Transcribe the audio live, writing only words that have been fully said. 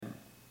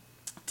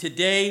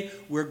Today,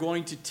 we're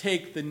going to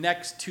take the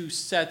next two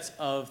sets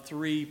of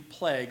 3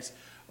 plagues,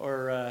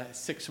 or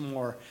 6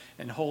 more,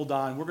 and hold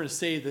on. We're going to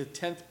save the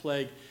 10th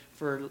plague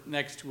for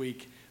next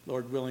week.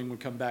 Lord willing, we'll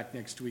come back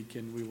next week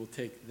and we will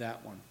take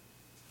that one.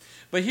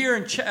 But here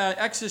in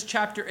Exodus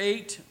chapter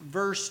 8,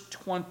 verse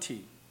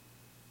 20.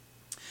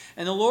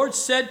 And the Lord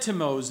said to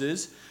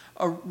Moses,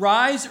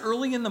 "Arise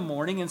early in the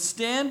morning and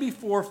stand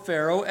before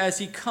Pharaoh as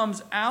he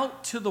comes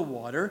out to the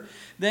water.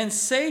 Then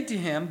say to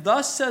him,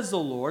 Thus says the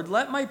Lord,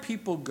 let my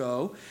people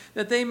go,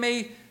 that they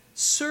may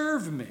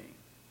serve me.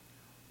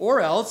 Or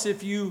else,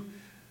 if you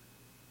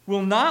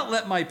will not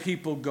let my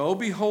people go,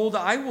 behold,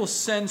 I will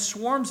send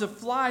swarms of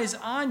flies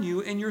on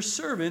you and your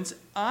servants,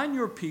 on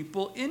your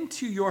people,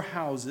 into your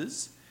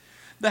houses.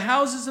 The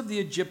houses of the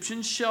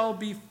Egyptians shall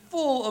be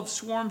full of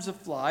swarms of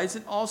flies,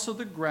 and also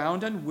the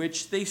ground on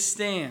which they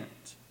stand.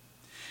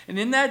 And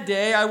in that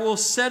day I will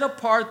set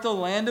apart the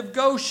land of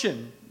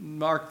Goshen,"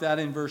 mark that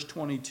in verse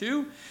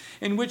 22,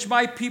 "in which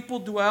my people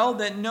dwell,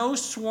 that no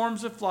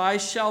swarms of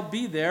flies shall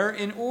be there,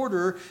 in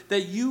order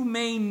that you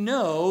may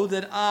know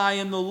that I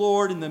am the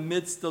Lord in the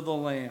midst of the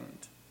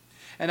land.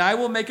 And I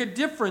will make a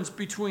difference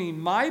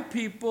between my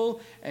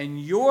people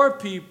and your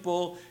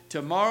people.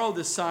 Tomorrow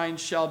the sign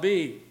shall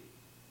be."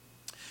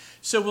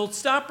 So we'll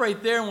stop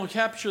right there and we'll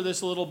capture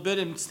this a little bit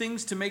and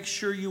things to make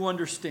sure you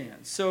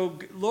understand. So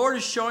Lord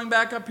is showing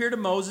back up here to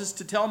Moses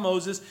to tell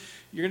Moses,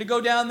 you're going to go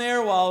down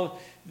there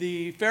while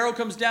the Pharaoh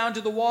comes down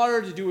to the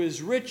water to do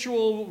his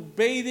ritual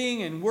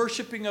bathing and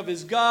worshiping of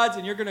his gods,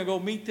 and you're going to go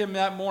meet them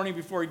that morning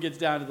before he gets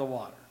down to the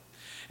water.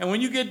 And when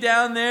you get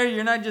down there,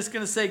 you're not just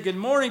going to say good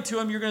morning to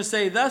him. You're going to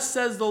say, "Thus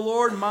says the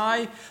Lord,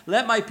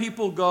 let my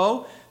people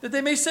go, that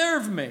they may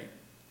serve me.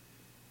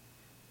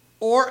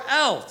 Or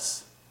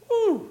else,"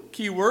 ooh,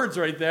 key words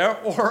right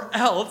there, "or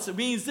else," it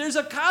means there's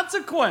a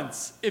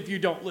consequence if you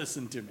don't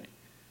listen to me.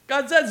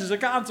 God says there's a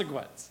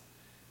consequence.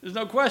 There's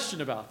no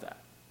question about that.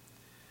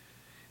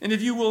 "And if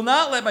you will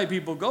not let my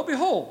people go,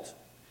 behold,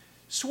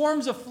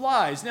 swarms of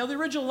flies." Now, the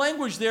original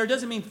language there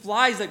doesn't mean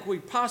flies like we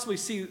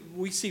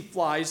see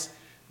flies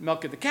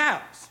milking the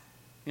cows.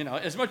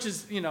 As much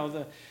as,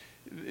 the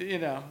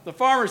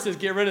farmer says,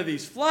 "Get rid of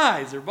these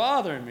flies, they're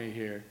bothering me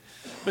here."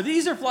 But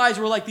these flies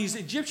were like these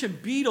Egyptian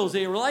beetles.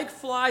 They were like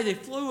flies. They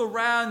flew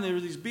around. There were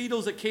these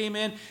beetles that came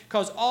in,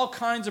 caused all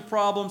kinds of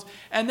problems,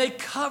 and they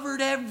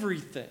covered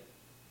everything.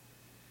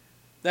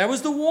 That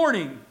was the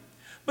warning.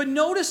 But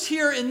notice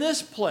here in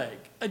this plague,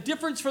 a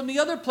difference from the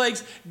other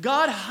plagues,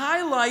 God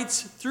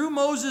highlights through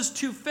Moses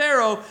to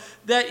Pharaoh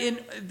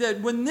that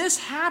when this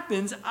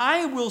happens,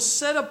 I will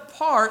set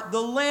apart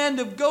the land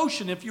of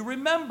Goshen. If you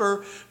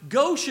remember,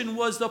 Goshen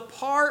was the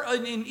part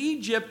in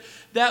Egypt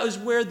that was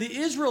where the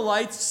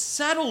Israelites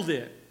settled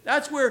in.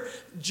 That's where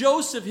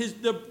Joseph,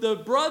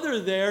 the brother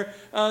there,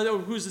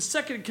 who was the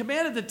second in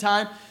command at the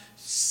time,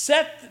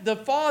 set the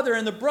father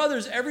and the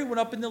brothers, everyone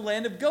up in the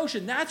land of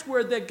Goshen. That's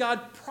where that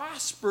God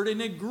prospered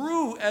and it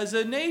grew as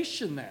a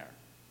nation there.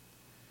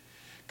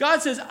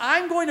 God says,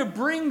 I'm going to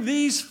bring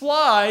these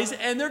flies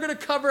and they're going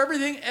to cover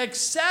everything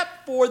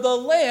except for the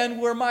land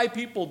where my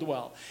people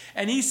dwell.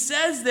 And he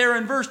says there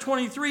in verse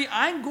 23,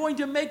 I'm going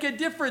to make a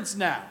difference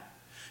now.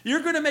 You're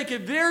going to make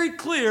it very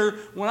clear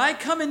when I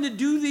come in to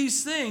do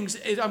these things,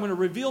 I'm going to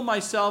reveal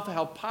myself,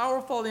 how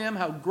powerful I am,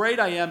 how great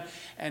I am,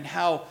 and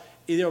how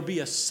there will be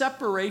a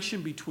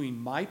separation between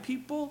my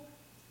people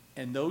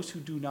and those who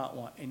do not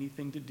want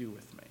anything to do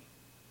with me.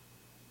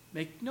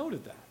 Make note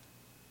of that.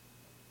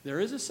 There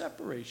is a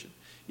separation.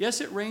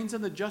 Yes, it rains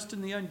on the just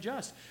and the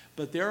unjust,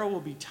 but there will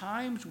be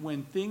times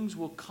when things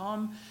will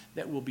come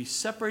that will be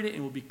separated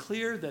and will be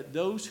clear that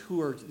those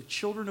who are the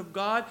children of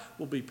God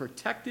will be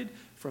protected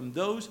from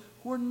those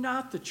who are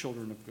not the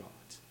children of God.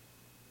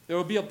 There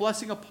will be a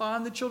blessing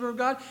upon the children of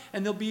God,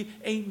 and there will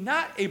be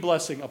not a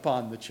blessing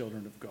upon the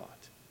children of God.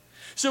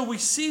 So we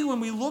see when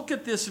we look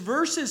at this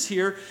verses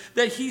here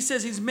that he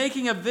says he's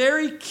making a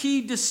very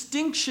key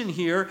distinction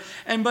here,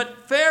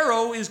 but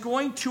Pharaoh is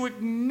going to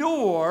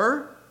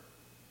ignore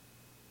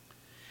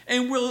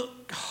and will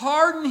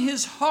harden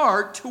his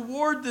heart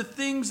toward the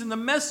things and the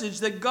message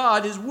that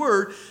God, his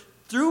word,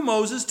 through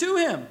Moses to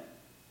him.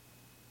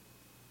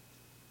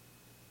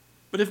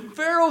 But if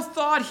Pharaoh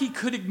thought he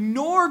could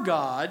ignore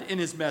God and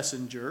his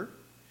messenger,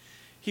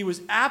 he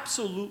was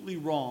absolutely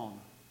wrong.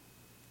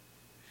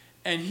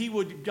 And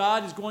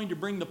God is going to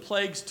bring the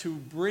plagues to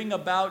bring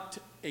about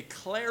a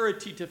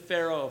clarity to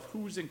Pharaoh of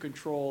who's in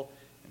control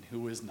and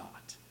who is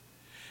not.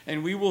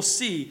 And we will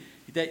see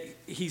that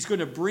he's going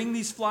to bring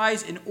these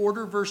flies in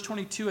order, verse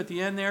 22 at the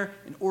end there,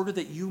 in order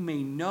that you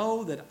may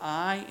know that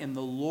I am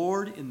the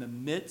Lord in the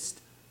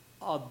midst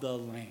of the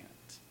land.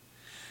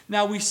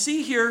 Now we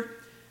see here,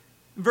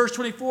 verse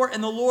 24,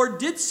 and the Lord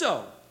did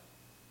so.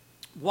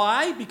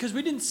 Why? Because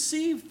we didn't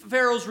see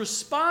Pharaoh's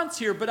response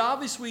here, but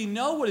obviously we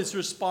know what his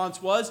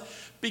response was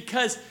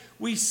because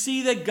we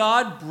see that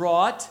God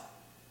brought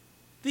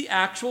the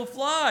actual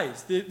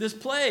flies, this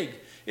plague.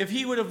 If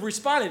he would have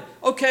responded,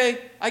 okay,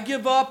 I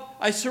give up,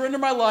 I surrender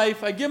my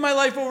life, I give my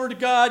life over to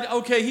God,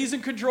 okay, he's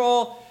in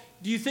control,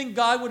 do you think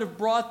God would have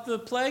brought the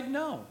plague?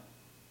 No.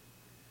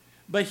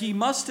 But he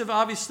must have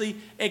obviously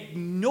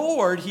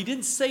ignored. He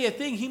didn't say a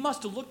thing. He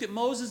must have looked at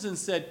Moses and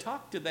said,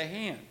 talk to the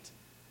hand.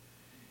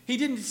 He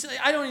didn't say,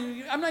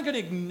 I'm not going to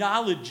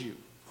acknowledge you.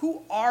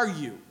 Who are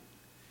you?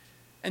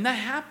 And that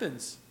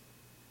happens.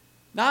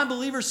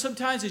 Non-believers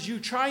sometimes, as you're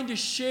trying to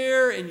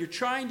share and you're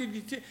trying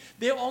to,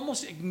 they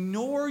almost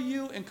ignore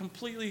you and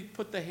completely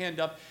put the hand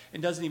up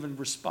and doesn't even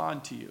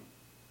respond to you.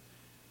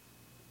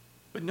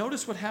 But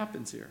notice what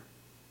happens here.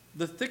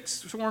 The thick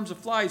swarms of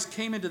flies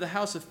came into the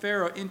house of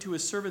Pharaoh, into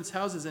his servants'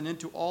 houses, and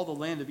into all the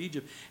land of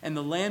Egypt. And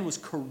the land was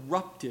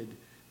corrupted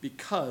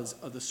because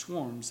of the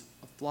swarms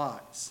of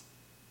flies.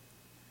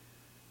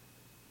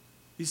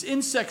 These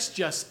insects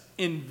just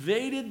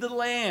invaded the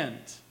land.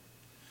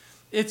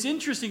 It's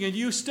interesting, and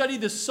you study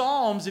the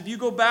Psalms, if you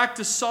go back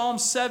to Psalm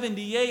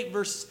 78,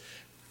 verse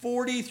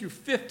 40 through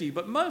 50,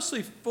 but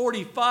mostly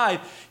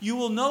 45,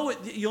 you'll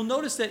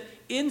notice that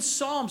in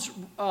Psalms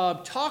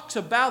talks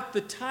about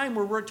the time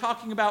where we're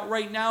talking about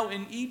right now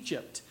in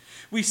Egypt.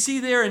 We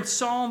see there in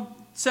Psalm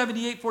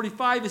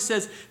 78:45, it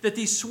says that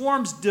these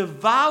swarms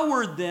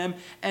devoured them,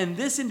 and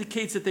this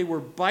indicates that they were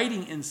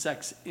biting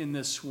insects in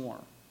this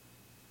swarm.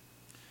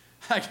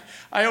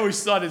 I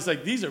always thought it's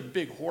like, these are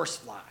big horse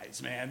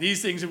flies, man.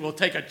 These things will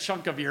take a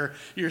chunk of your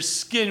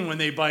skin when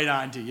they bite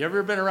onto you. You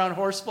ever been around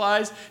horse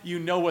flies? You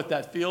know what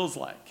that feels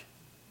like.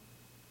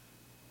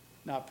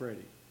 Not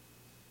pretty.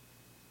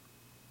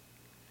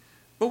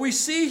 But we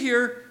see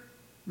here,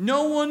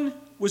 no one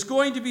was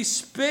going to be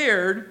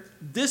spared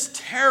this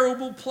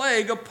terrible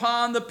plague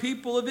upon the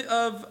people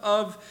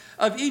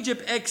of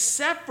Egypt,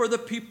 except for the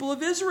people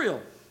of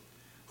Israel,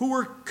 who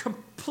were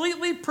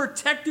completely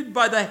protected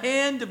by the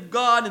hand of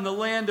God in the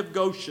land of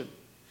Goshen.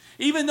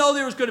 Even though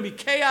there was going to be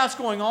chaos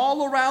going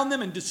all around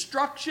them and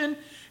destruction,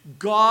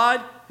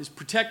 God is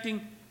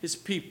protecting his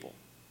people.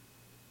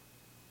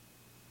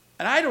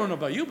 And I don't know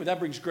about you, but that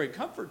brings great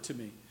comfort to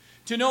me.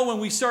 To know when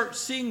we start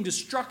seeing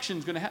destruction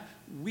is going to happen,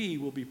 we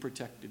will be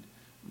protected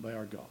by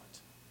our God.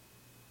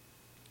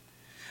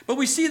 But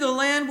we see the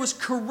land was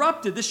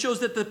corrupted. This shows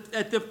that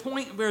at the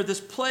point where this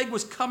plague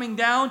was coming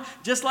down,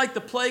 just like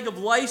the plague of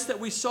lice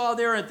that we saw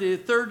there at the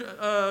third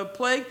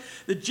plague,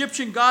 the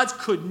Egyptian gods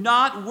could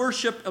not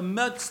worship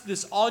amidst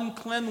this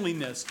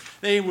uncleanliness.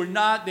 They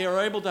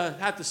were able to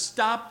have to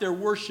stop their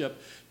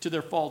worship to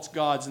their false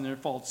gods and their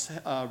false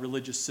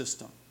religious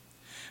system.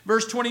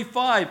 Verse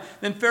 25,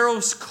 then Pharaoh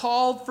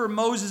called for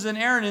Moses and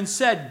Aaron and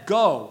said,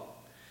 go,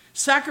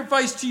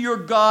 sacrifice to your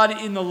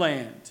God in the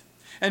land.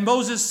 And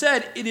Moses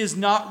said, it is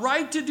not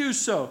right to do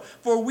so,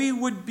 for we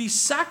would be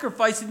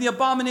sacrificing the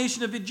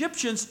abomination of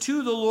Egyptians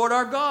to the Lord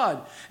our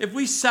God. If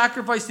we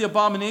sacrifice the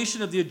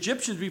abomination of the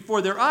Egyptians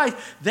before their eyes,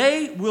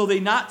 will they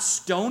not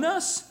stone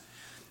us?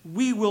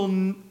 We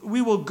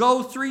will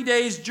go 3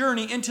 days'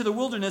 journey into the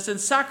wilderness and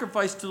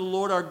sacrifice to the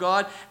Lord our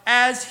God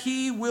as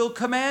he will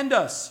command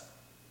us.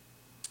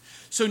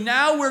 So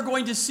now we're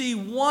going to see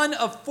one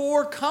of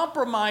 4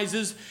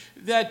 compromises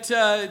that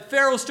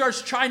Pharaoh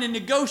starts trying to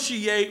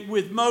negotiate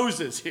with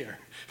Moses here.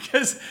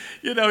 Because,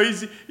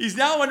 he's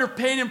now under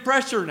pain and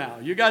pressure now.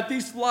 You got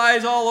these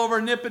flies all over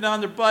nipping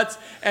on their butts,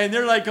 and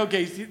they're like,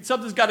 okay,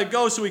 something's got to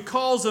go. So he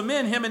calls them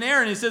in, him and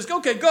Aaron, and he says,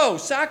 okay, go,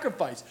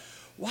 sacrifice.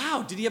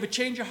 Wow, did he have a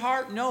change of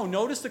heart? No,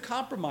 notice the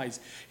compromise.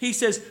 He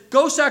says,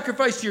 go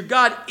sacrifice to your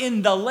God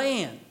in the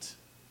land.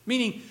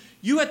 Meaning,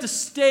 you have to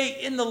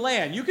stay in the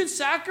land. You can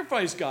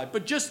sacrifice God,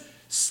 but just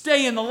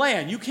stay in the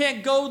land. You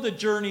can't go the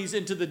journeys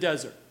into the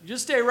desert. You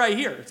just stay right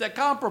here. It's that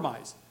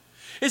compromise.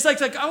 It's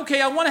like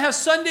okay, I want to have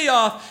Sunday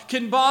off.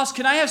 Can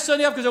I have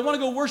Sunday off because I want to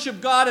go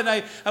worship God and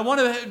I want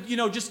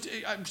to, just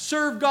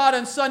serve God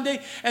on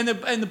Sunday? And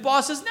the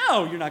boss says,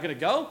 no, you're not going to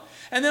go.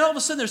 And then all of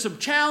a sudden there's some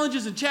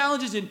challenges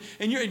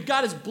and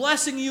God is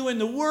blessing you in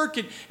the work.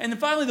 And then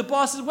finally the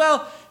boss says,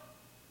 well,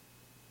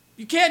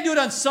 you can't do it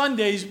on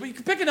Sundays, but you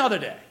can pick another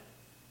day.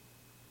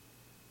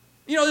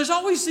 There's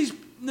always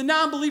the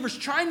non-believers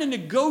trying to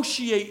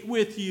negotiate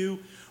with you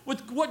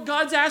with what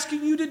God's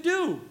asking you to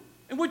do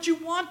and what you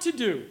want to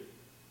do.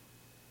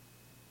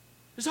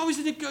 There's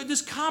always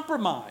this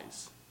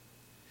compromise.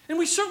 And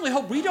we certainly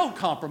hope we don't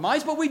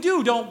compromise, but we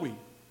do, don't we?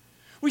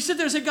 We sit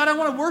there and say, God, I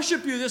want to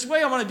worship you this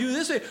way, I want to do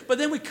this way, but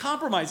then we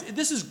compromise.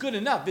 This is good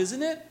enough,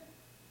 isn't it?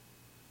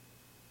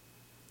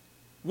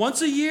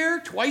 Once a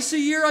year, twice a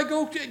year, I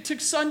go to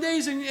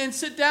Sundays and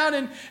sit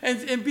down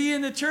and be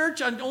in the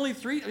church on only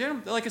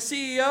 3, like a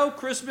CEO,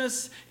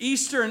 Christmas,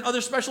 Easter, and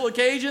other special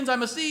occasions.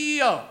 I'm a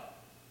CEO.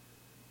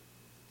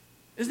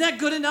 Isn't that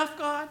good enough,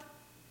 God?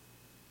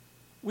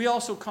 We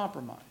also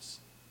compromise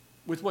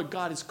with what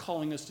God is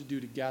calling us to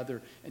do, to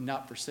gather and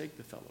not forsake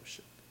the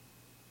fellowship.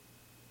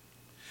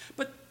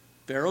 But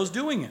Pharaoh's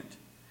doing it.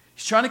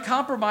 He's trying to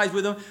compromise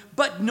with them.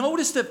 But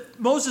notice that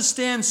Moses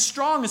stands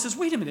strong and says,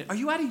 wait a minute, are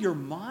you out of your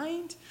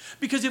mind?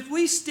 Because if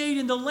we stayed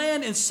in the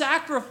land and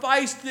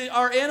sacrificed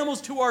our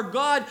animals to our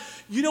God,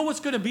 you know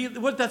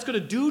what that's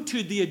going to do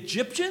to the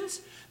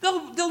Egyptians?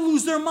 They'll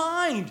lose their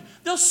mind.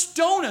 They'll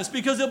stone us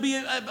because there'll be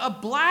a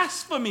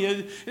blasphemy.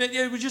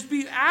 It would just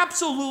be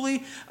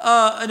absolutely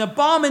an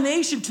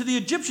abomination to the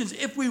Egyptians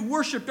if we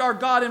worshipped our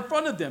God in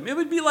front of them. It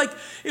would be like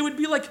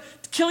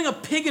killing a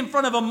pig in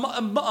front of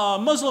a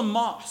Muslim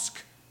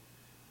mosque.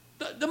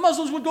 The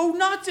Muslims would go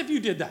nuts if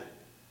you did that.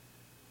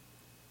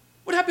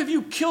 What happened if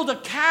you killed a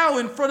cow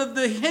in front of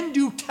the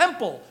Hindu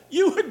temple?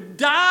 You would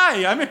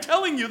die. I'm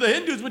telling you, the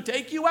Hindus would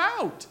take you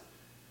out.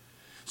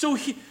 So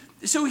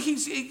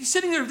he's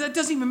sitting there. That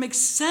doesn't even make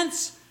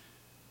sense,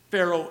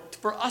 Pharaoh,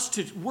 for us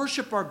to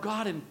worship our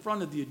God in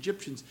front of the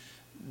Egyptians.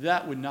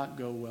 That would not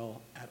go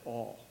well at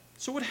all.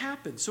 So what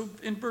happened? So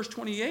in verse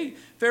 28,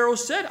 Pharaoh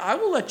said, I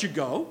will let you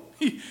go.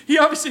 He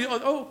obviously,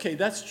 okay,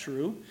 that's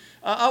true.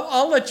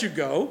 I'll let you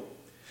go,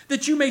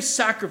 that you may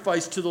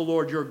sacrifice to the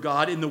Lord your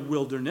God in the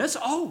wilderness.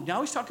 Oh,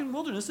 now he's talking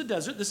wilderness, the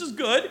desert. This is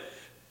good.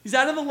 They're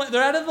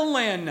out of the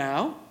land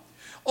now.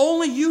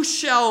 Only you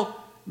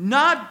shall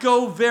not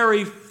go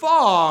very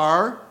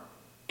far.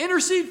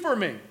 Intercede for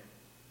me.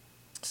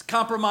 It's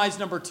compromise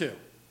number 2.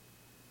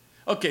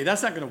 Okay,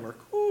 that's not going to work.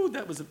 Ooh,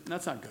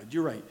 that's not good.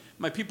 You're right.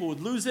 My people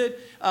would lose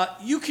it.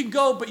 You can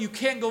go, but you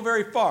can't go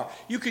very far.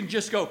 You can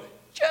just go,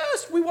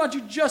 we want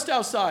you just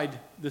outside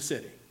the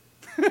city.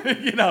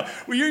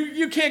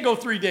 You can't go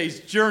 3 days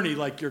journey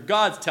like your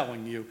God's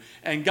telling you,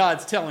 and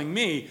God's telling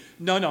me,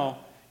 no,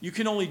 you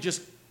can only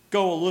just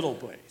go a little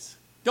ways.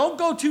 Don't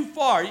go too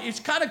far. It's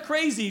kind of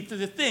crazy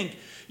to think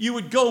you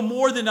would go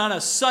more than on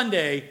a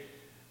Sunday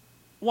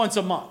once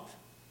a month.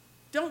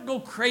 Don't go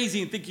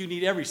crazy and think you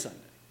need every Sunday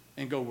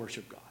and go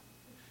worship God.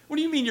 What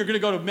do you mean you're going to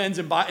go to men's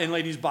and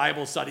ladies'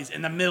 Bible studies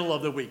in the middle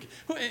of the week?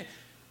 What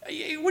are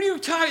you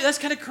talking? That's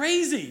kind of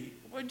crazy.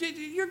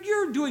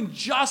 You're doing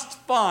just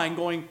fine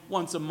going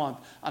once a month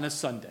on a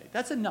Sunday.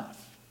 That's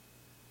enough.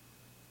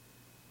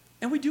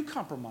 And we do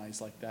compromise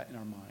like that in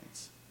our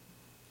minds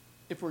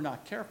if we're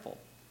not careful.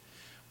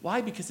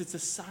 Why? Because it's a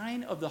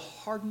sign of the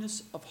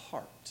hardness of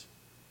heart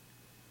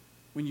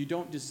when you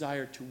don't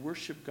desire to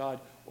worship God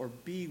or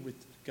be with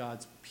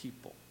God's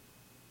people.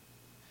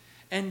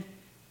 And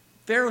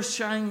Pharaoh's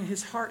shining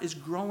his heart is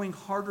growing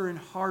harder and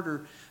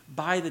harder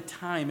by the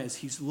time as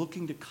he's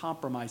looking to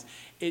compromise.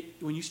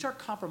 When you start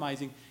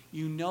compromising,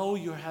 you know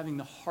you're having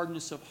the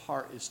hardness of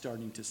heart is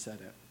starting to set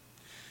in.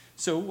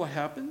 So what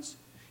happens?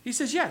 He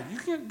says, yeah, you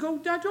can't go,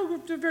 don't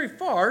go very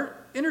far.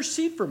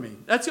 Intercede for me.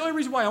 That's the only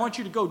reason why I want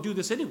you to go do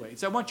this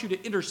anyways. I want you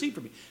to intercede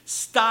for me.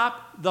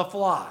 Stop the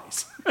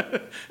flies.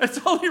 That's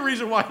the only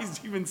reason why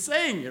he's even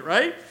saying it,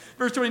 right?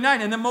 Verse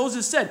 29, and then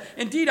Moses said,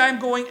 indeed, I am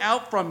going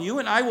out from you,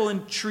 and I will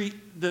entreat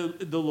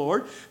the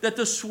Lord, that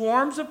the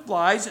swarms of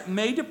flies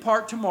may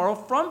depart tomorrow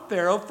from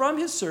Pharaoh, from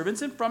his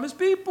servants, and from his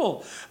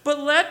people. But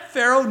let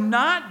Pharaoh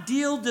not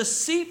deal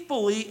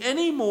deceitfully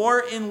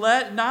anymore in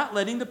not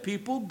letting the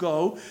people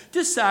go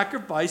to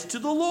sacrifice to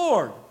the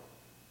Lord.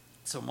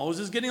 So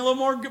Moses is getting a little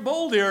more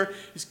bold here.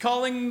 He's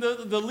calling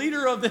the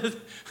leader of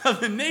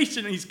the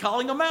nation, and he's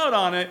calling him out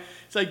on it.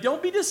 It's like,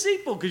 don't be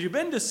deceitful, because you've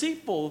been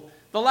deceitful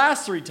the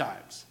last 3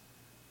 times.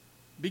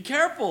 Be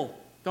careful.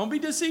 Don't be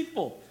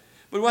deceitful.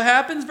 But what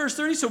happens, verse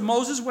 30, so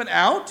Moses went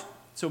out.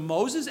 So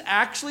Moses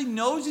actually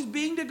knows he's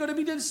going to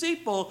be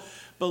deceitful.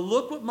 But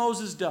look what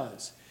Moses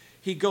does.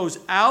 He goes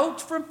out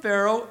from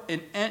Pharaoh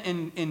and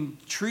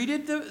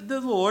entreated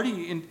the Lord.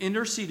 He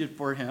interceded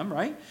for him,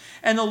 right?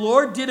 And the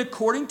Lord did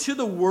according to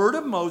the word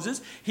of Moses.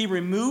 He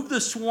removed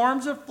the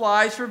swarms of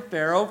flies from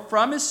Pharaoh,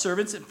 from his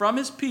servants, and from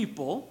his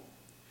people.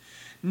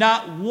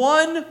 Not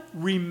one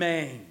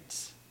remained.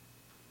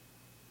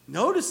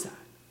 Notice that.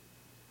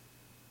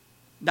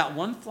 Not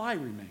one fly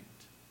remained.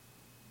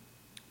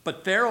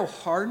 But Pharaoh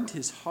hardened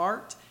his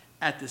heart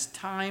at this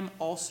time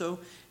also,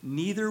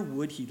 neither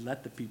would he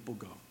let the people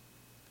go.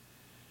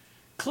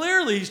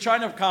 Clearly, he's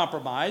trying to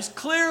compromise.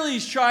 Clearly,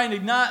 he's trying to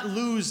not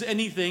lose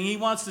anything. He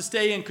wants to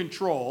stay in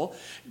control.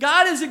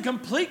 God is in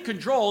complete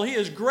control. He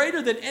is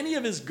greater than any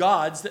of his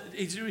gods.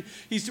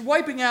 He's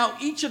wiping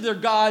out each of their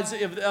gods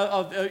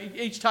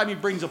each time he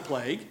brings a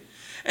plague.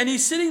 And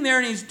he's sitting there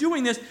and he's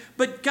doing this,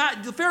 but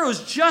the Pharaoh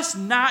is just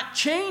not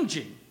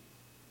changing.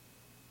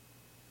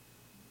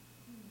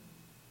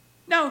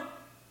 Now,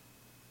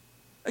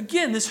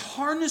 again, this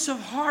hardness of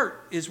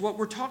heart is what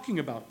we're talking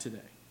about today.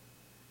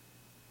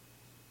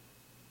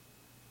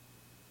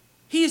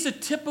 He is a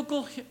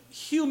typical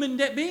human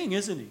being,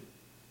 isn't he?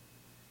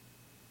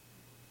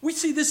 We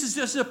see this as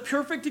just a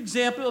perfect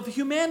example of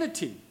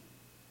humanity.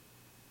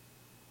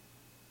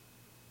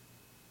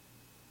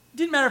 It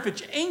didn't matter if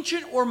it's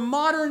ancient or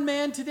modern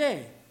man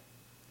today.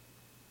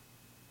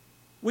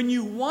 When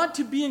you want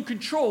to be in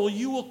control,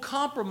 you will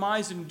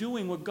compromise in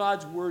doing what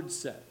God's word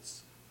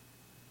says.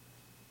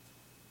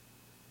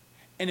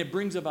 And it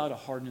brings about a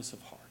hardness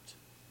of heart.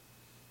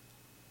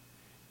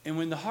 And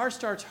when the heart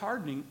starts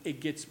hardening, it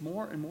gets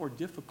more and more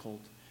difficult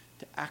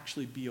to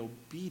actually be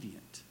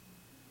obedient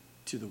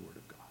to the Word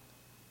of God.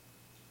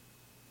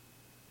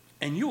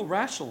 And you'll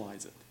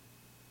rationalize it.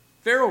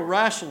 Pharaoh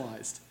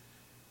rationalized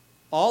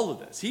all of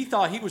this. He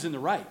thought he was in the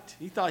right.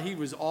 He thought he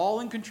was all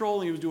in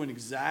control and he was doing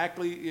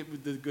exactly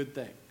the good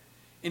thing.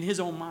 In his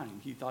own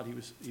mind, he thought he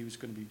was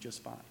going to be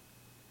just fine.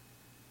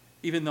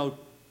 Even though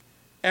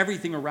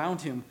everything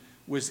around him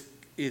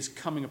is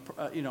coming,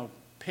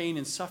 pain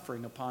and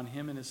suffering upon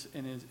him and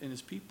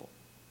his people.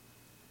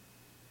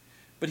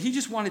 But he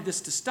just wanted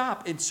this to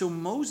stop. And so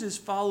Moses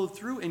followed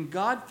through, and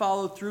God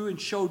followed through and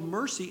showed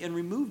mercy and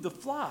removed the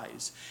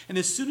flies. And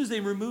as soon as they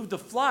removed the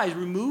flies,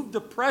 removed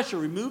the pressure,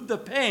 removed the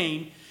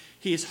pain,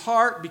 his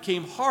heart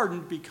became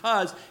hardened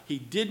because he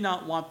did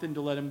not want them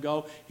to let him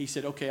go. He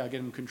said, okay, I'll get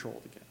him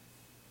controlled again.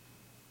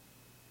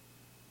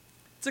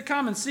 It's a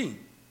common scene.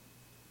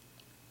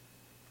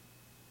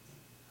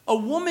 A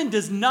woman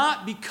does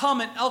not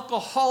become an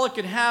alcoholic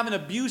and have an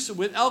abuse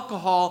with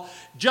alcohol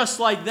just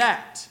like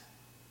that.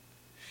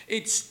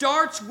 It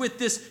starts with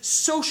this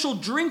social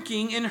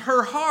drinking in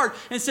her heart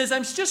and says,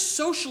 I'm just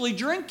socially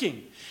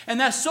drinking. And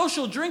that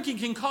social drinking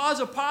can cause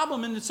a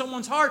problem in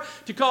someone's heart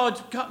to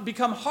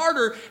become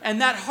harder,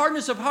 and that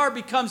hardness of heart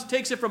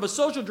takes it from a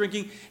social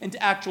drinking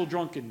into actual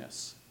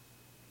drunkenness.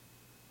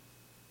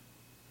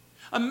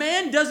 A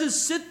man doesn't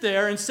sit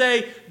there and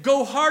say,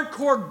 go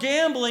hardcore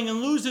gambling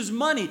and lose his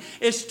money.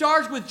 It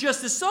starts with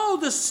just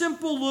this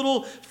simple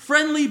little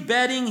friendly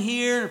betting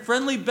here and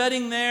friendly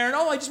betting there. And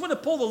I just want to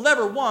pull the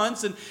lever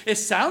once. And it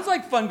sounds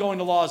like fun going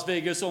to Las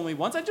Vegas only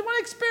once. I just want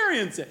to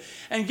experience it.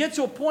 And get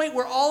to a point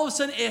where all of a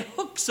sudden it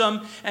hooks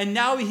him. And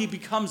now he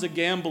becomes a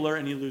gambler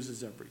and he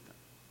loses everything.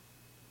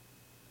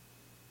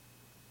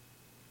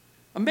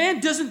 A man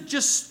doesn't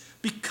just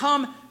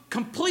become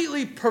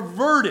completely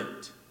perverted.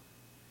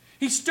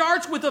 He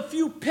starts with a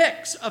few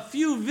pics, a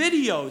few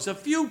videos, a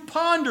few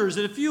ponders,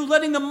 and a few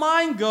letting the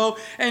mind go.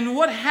 And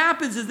what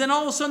happens is then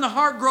all of a sudden the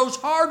heart grows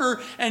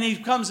harder and he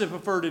becomes a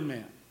perverted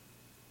man.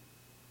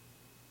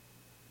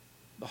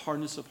 The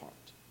hardness of heart.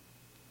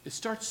 It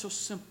starts so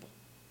simple.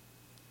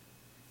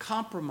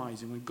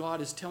 Compromising when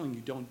God is telling you,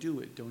 don't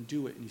do it, don't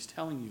do it. And he's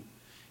telling you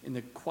in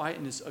the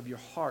quietness of your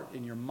heart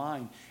and your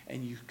mind,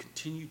 and you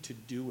continue to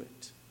do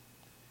it.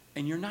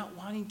 And you're not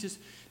wanting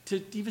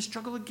to even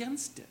struggle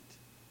against it.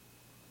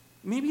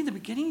 Maybe in the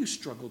beginning you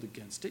struggled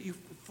against it. You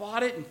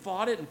fought it and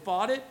fought it and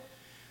fought it.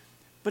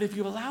 But if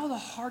you allow the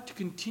heart to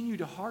continue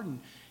to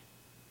harden,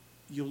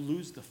 you'll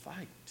lose the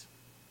fight.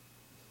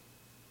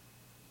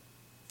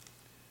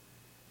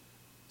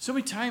 So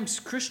many times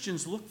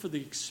Christians look for the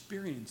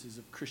experiences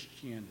of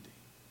Christianity.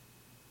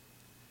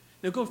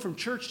 They'll go from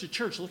church to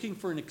church looking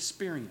for an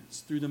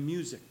experience through the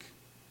music,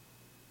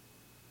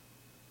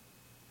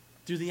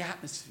 through the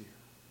atmosphere,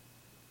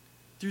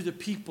 through the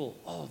people.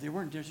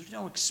 There's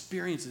no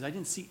experiences. I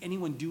didn't see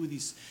anyone do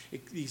these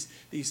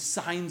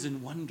signs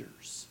and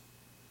wonders.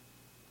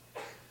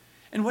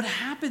 And what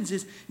happens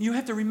is you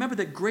have to remember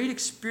that great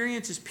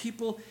experiences,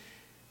 people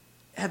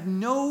have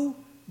no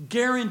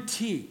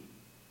guarantee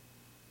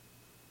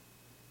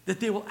that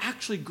they will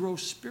actually grow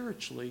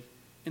spiritually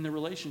in their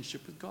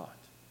relationship with God.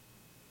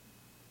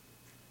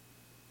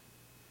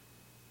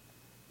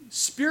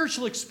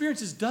 Spiritual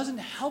experiences doesn't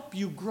help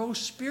you grow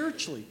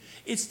spiritually.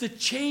 It's the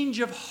change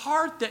of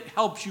heart that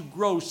helps you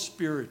grow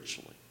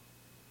spiritually.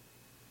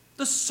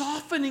 The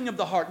softening of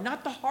the heart,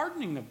 not the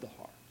hardening of the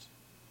heart.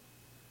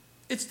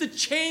 It's the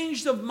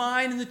change of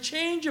mind and the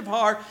change of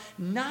heart,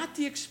 not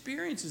the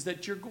experiences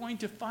that you're going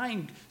to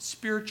find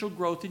spiritual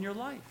growth in your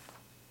life.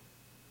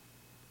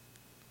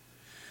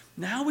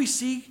 Now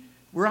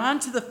we're on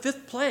to the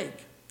fifth plague.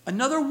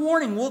 Another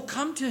warning will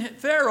come to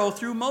Pharaoh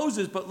through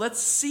Moses, but let's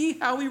see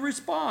how he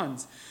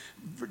responds.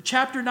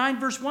 Chapter 9,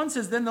 verse 1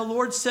 says, Then the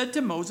Lord said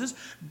to Moses,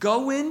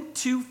 Go in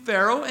to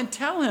Pharaoh and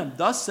tell him,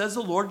 Thus says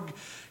the Lord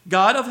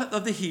God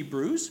of the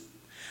Hebrews,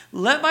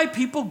 Let my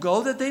people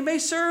go that they may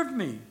serve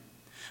me.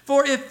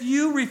 For if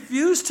you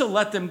refuse to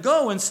let them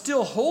go and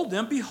still hold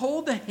them,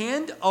 behold,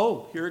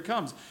 here it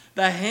comes.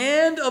 The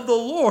hand of the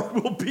Lord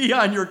will be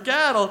on your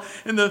cattle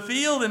in the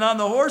field and on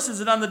the horses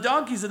and on the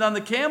donkeys and on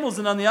the camels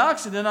and on the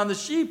oxen and on the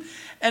sheep,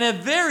 and a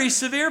very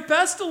severe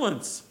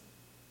pestilence.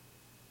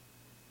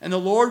 And the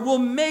Lord will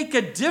make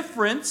a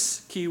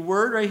difference, key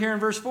word right here in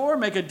verse 4,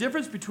 make a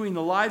difference between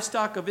the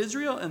livestock of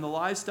Israel and the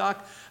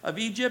livestock of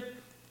Egypt.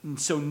 And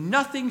so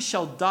nothing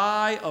shall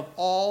die of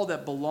all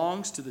that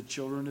belongs to the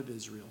children of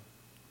Israel.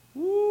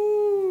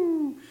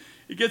 Woo!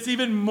 It gets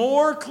even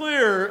more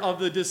clear of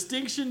the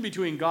distinction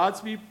between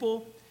God's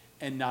people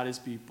and not his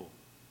people.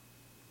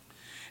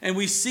 And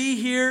we see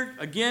here,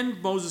 again,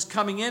 Moses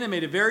coming in and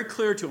made it very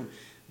clear to him.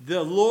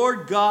 The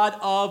Lord God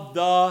of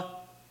the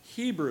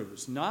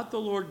Hebrews, not the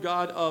Lord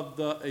God of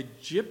the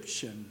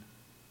Egyptian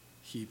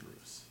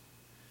Hebrews.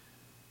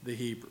 The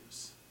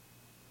Hebrews.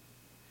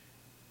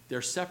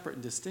 They're separate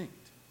and distinct.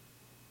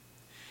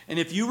 And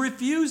if you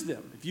refuse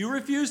them, if you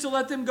refuse to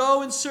let them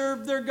go and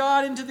serve their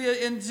God into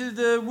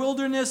the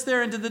wilderness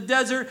there, into the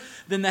desert,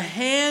 then the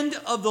hand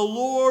of the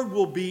Lord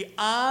will be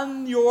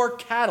on your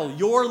cattle,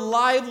 your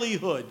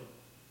livelihood,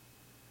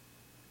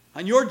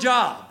 on your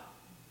job.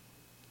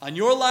 On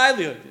your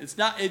livelihood.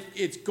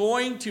 It's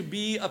going to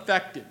be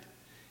affected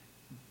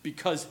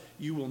because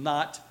you will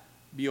not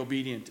be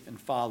obedient and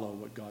follow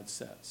what God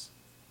says.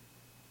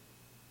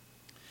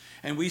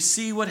 And we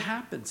see what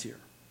happens here.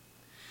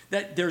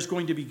 That there's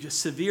going to be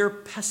severe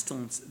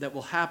pestilence that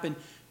will happen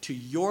to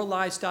your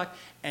livestock,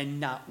 and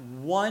not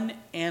one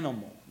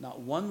animal, not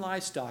one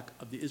livestock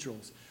of the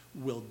Israelites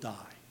will die.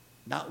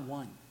 Not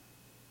one.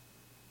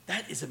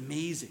 That is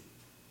amazing.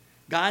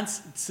 God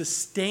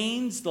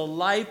sustains the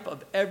life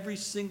of every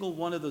single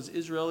one of those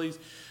Israelis,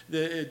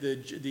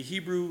 the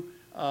Hebrew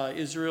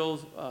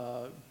Israel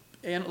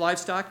and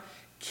livestock,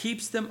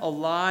 keeps them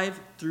alive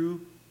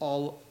through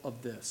all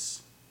of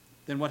this.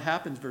 Then what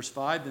happens, verse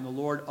 5, then the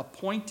Lord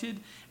appointed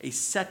a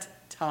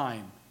set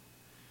time.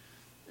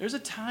 There's a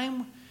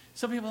time,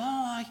 some people,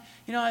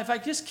 if I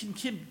just can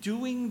keep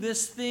doing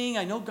this thing,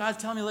 I know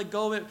God's telling me to let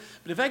go of it,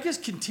 but if I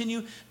just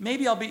continue,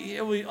 maybe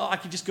I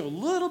can just go a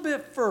little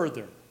bit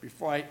further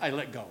before I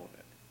let go of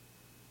it.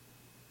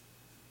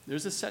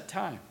 There's a set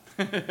time.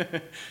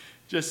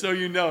 Just so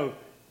you know,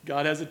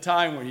 God has a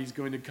time when he's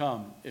going to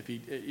come. If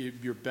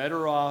you're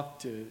better off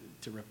to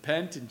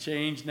repent and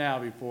change now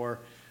before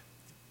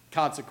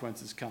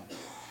consequences come.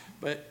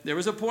 But there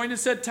was a point,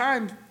 set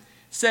time,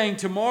 saying,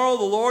 tomorrow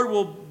the Lord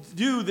will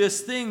do this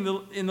thing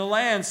in the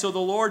land. So the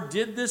Lord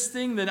did this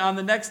thing then on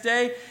the next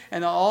day,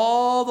 and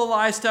all the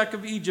livestock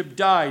of Egypt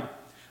died.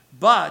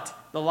 But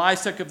the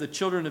livestock of the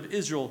children of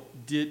Israel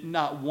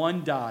not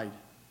one died.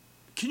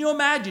 Can you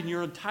imagine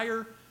your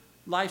entire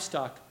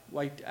livestock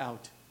wiped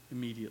out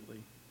immediately?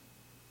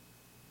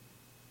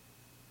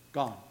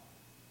 Gone.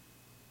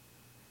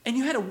 And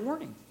you had a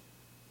warning.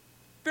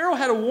 Pharaoh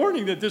had a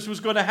warning that this was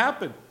going to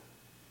happen.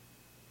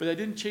 But that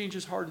didn't change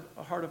his heart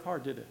of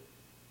heart, did it?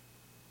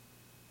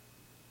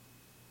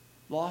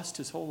 Lost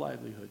his whole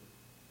livelihood.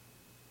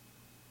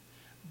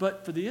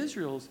 But for the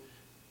Israelites,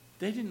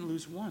 they didn't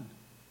lose one.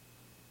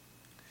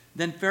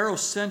 Then Pharaoh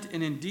sent,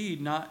 and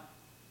indeed not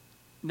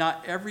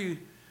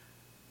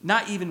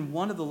even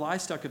one of the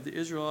livestock of the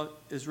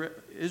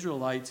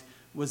Israelites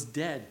was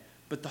dead.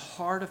 But the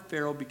heart of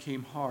Pharaoh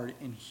became hard,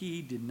 and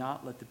he did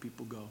not let the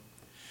people go.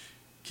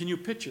 Can you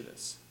picture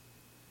this?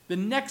 The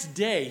next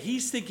day,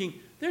 he's thinking,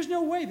 there's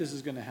no way this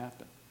is going to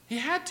happen. He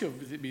had to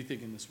be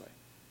thinking this way.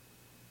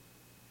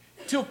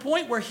 To a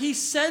point where he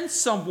sends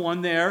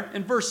someone there,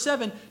 in verse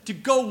 7, to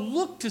go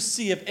look to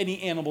see if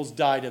any animals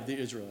died of the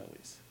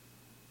Israelites.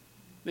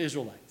 The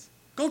Israelites.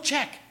 Go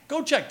check.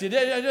 Did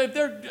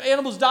their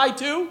animals die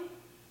too?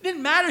 It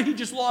didn't matter. He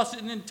just lost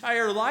an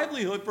entire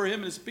livelihood for him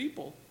and his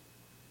people.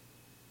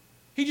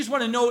 He just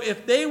wanted to know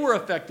if they were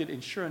affected.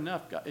 And sure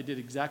enough, it did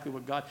exactly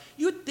what God...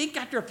 You would think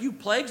after a few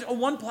plagues, or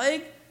one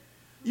plague,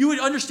 you would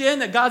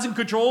understand that God's in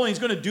control and he's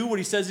going to do what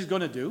he says he's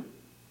going to do.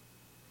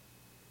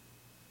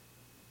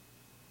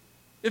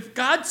 If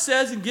God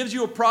says and gives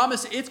you a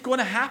promise, it's going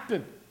to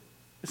happen.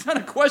 It's not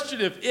a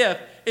question of if,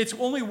 it's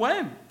only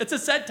when. It's a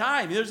set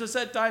time. There's a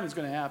set time it's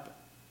going to happen.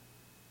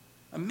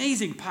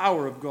 Amazing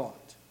power of God.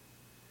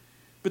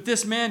 But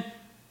this man,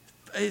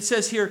 it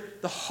says here,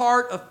 the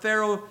heart of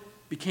Pharaoh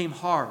became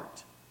hard.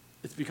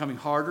 It's becoming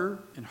harder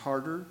and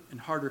harder and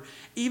harder.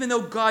 Even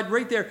though God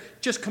right there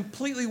just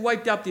completely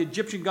wiped out the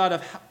Egyptian god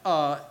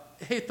of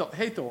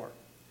Hathor,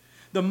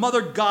 the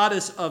mother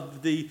goddess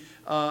of in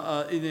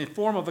the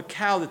form of a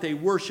cow that they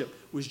worship,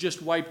 was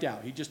just wiped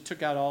out. He just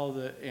took out all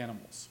the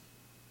animals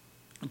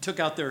and took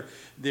out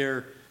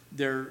their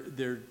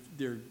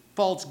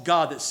false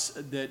god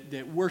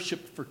that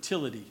worshiped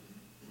fertility.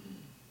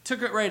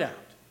 Took it right out.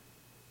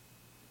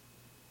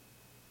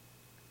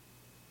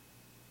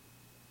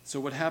 So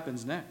what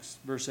happens next?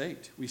 Verse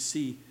 8, we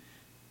see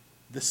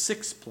the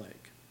sixth plague.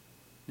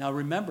 Now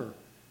remember,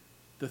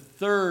 the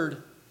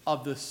third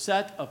of the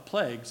set of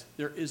plagues,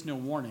 there is no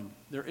warning.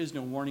 There is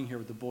no warning here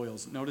with the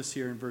boils. Notice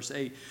here in verse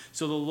 8.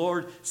 So the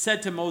Lord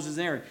said to Moses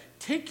and Aaron,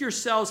 take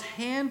yourselves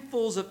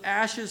handfuls of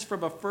ashes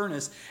from a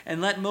furnace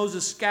and let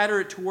Moses scatter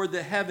it toward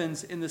the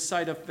heavens in the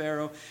sight of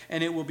Pharaoh,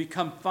 and it will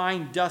become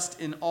fine dust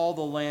in all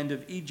the land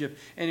of Egypt,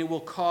 and it will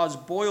cause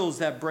boils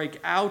that break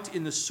out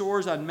in the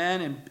sores on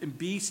men and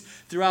beasts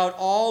throughout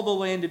all the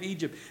land of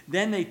Egypt.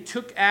 Then they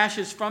took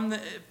ashes from the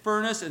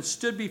furnace and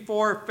stood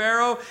before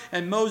Pharaoh,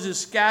 and Moses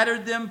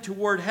scattered them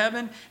toward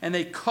heaven, and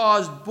they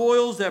caused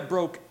boils that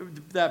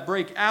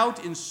break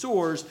out in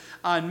sores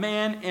on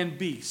man and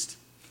beast.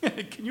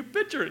 Can you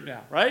picture it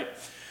now, right?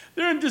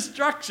 They're in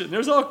destruction.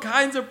 There's all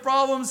kinds of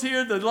problems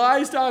here. The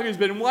livestock has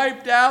been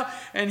wiped out.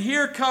 And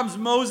here comes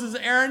Moses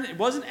and Aaron. It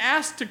wasn't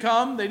asked to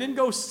come. They didn't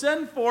go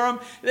send for them.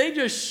 They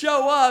just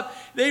show up.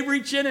 They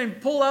reach in and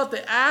pull out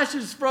the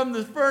ashes from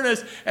the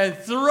furnace and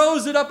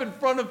throws it up in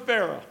front of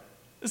Pharaoh.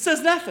 It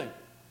says nothing.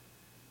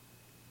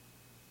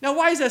 Now,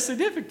 why is that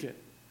significant?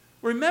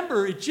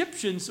 Remember,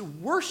 Egyptians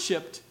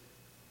worshipped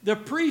the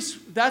priests.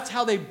 That's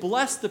how they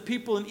blessed the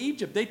people in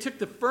Egypt. They took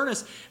the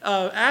furnace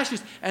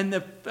ashes, and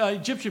the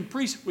Egyptian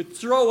priests would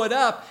throw it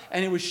up,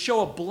 and it would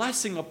show a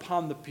blessing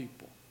upon the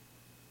people.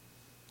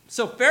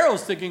 So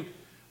Pharaoh's thinking,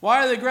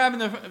 why are they grabbing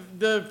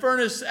the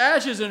furnace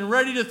ashes and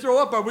ready to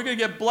throw up? Are we going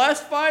to get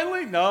blessed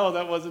finally? No,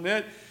 that wasn't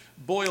it.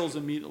 Boils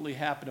immediately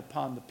happen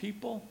upon the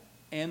people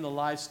and the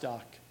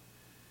livestock.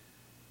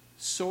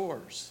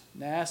 Sores,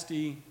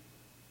 nasty,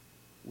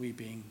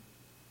 weeping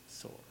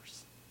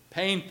sores,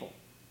 painful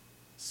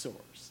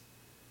sores.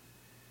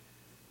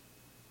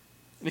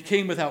 And it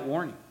came without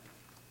warning.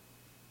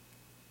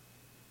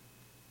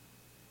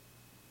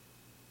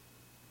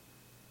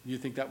 Do you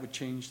think that would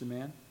change the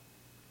man?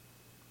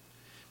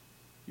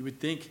 You would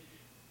think,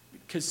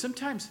 because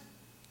sometimes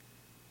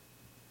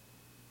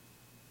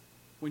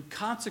when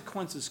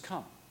consequences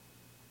come,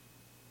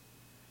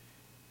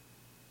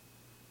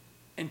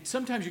 and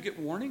sometimes you get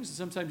warnings and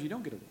sometimes you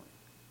don't get a warning.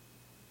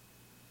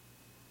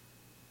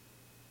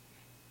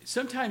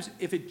 Sometimes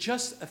if it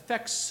just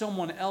affects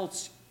someone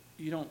else,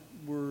 you don't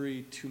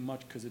worry too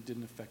much because it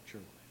didn't affect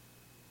your life.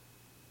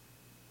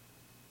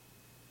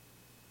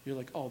 You're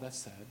like, oh, that's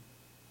sad.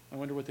 I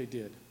wonder what they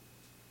did.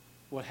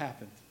 What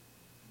happened?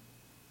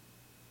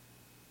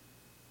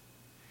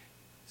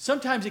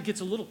 Sometimes it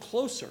gets a little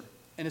closer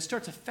and it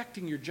starts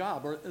affecting your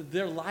job or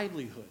their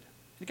livelihood.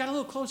 It got a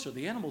little closer.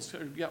 The animals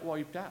got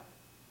wiped out.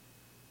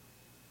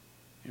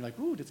 You're like,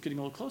 ooh, it's getting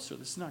a little closer.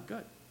 This is not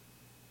good.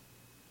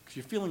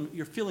 Because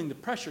you're feeling the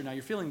pressure now.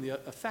 You're feeling the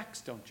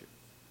effects, don't you?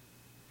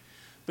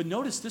 But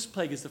notice this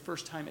plague is the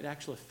first time it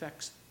actually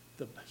affects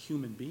the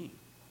human being.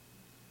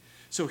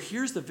 So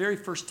here's the very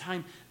first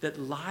time that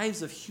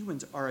lives of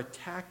humans are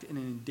attacked and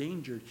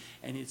endangered,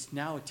 and it's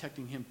now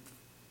attacking him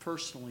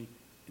personally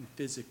and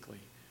physically.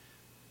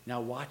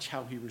 Now watch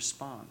how he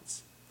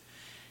responds.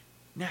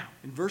 Now,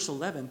 in verse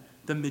 11,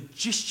 the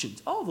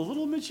magicians, the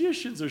little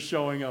magicians are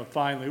showing up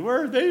finally.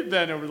 Where have they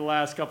been over the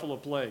last couple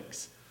of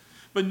plagues?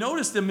 But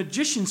notice the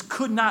magicians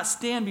could not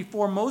stand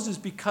before Moses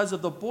because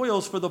of the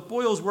boils, for the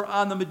boils were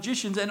on the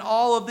magicians and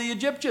all of the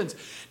Egyptians.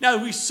 Now,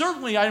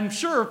 I'm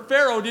sure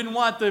Pharaoh didn't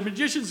want the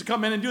magicians to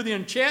come in and do the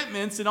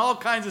enchantments and all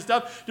kinds of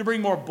stuff to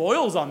bring more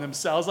boils on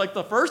themselves like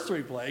the first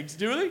 3 plagues,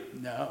 do they?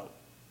 No.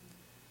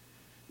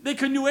 They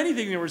couldn't do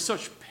anything. There was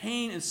such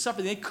pain and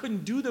suffering. They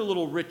couldn't do their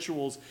little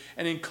rituals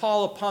and then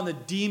call upon the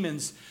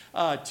demons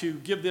to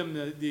give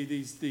them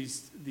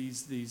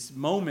these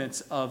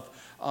moments of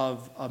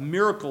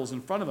miracles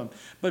in front of them.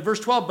 But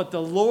verse 12, but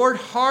the Lord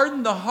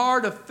hardened the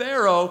heart of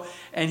Pharaoh,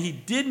 and he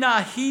did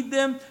not heed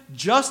them,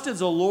 just as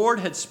the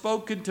Lord had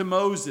spoken to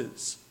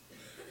Moses.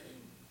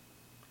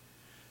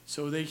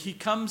 So he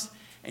comes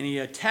and he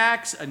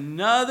attacks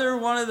another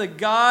one of the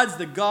gods,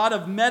 the god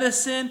of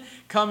medicine,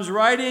 comes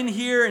right in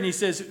here and he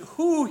says,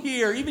 who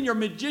here, even your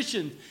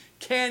magician,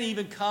 can't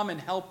even come and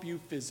help you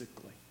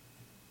physically?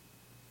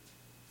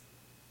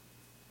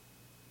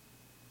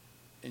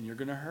 And you're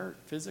going to hurt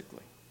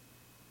physically.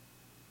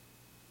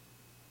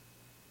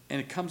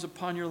 And it comes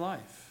upon your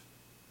life.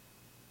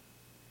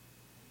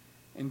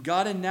 And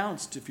God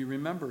announced, if you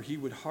remember, he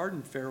would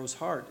harden Pharaoh's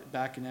heart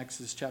back in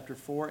Exodus chapter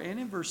 4 and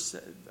in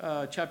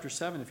chapter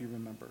 7, if you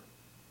remember.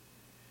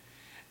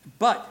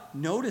 But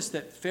notice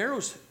that Pharaoh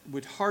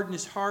would harden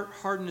his heart,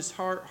 harden his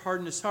heart,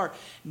 harden his heart.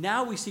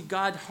 Now we see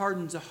God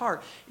hardens the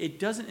heart. It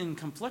doesn't in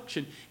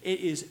confliction.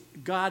 It is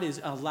God is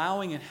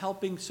allowing and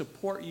helping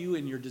support you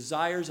in your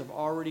desires of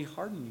already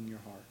hardening your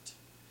heart.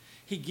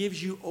 He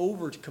gives you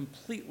over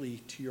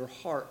completely to your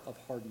heart of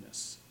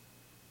hardness.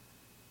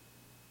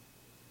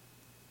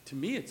 To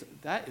me,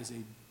 that is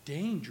a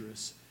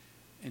dangerous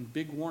and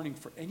big warning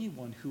for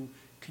anyone who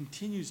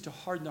continues to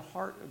harden the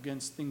heart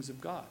against things of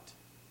God.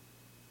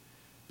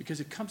 Because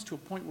it comes to a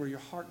point where your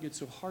heart gets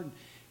so hardened,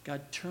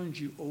 God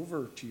turns you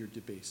over to your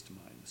debased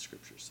mind, the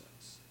scripture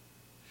says.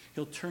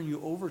 He'll turn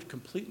you over to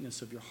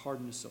completeness of your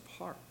hardness of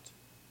heart.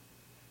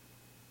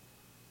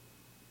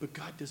 But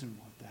God doesn't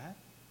want that.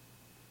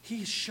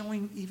 He is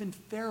showing even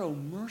Pharaoh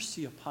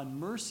mercy upon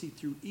mercy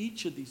through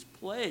each of these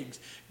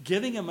plagues,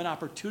 giving him an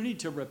opportunity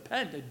to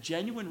repent, a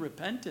genuine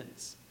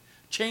repentance,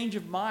 change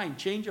of mind,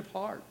 change of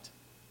heart.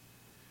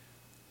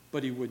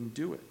 But he wouldn't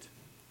do it.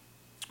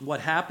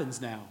 What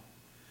happens now?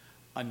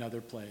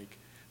 Another plague.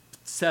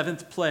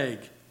 7th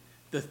plague.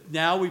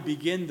 Now we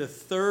begin the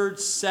 3rd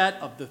set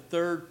of the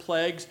 3rd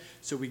plagues.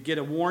 So we get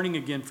a warning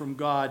again from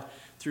God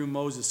through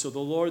Moses. So the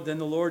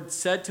Lord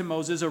said to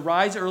Moses,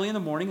 arise early in the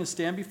morning and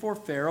stand before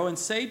Pharaoh and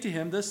say to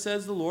him, thus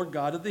says the Lord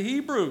God of the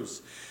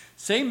Hebrews.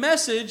 Same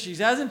message. He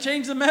hasn't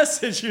changed the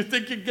message. You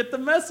think you get the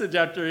message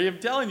after him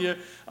telling you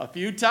a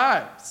few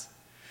times.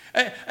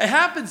 It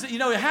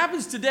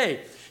happens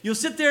today. You'll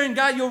sit there and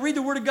you'll read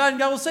the word of God and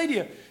God will say to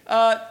you,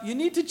 you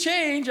need to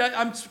change.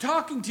 I'm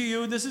talking to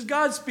you. This is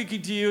God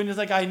speaking to you. And it's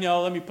like, I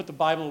know. Let me put the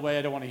Bible away.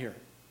 I don't want to hear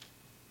it.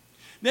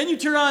 Then you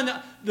turn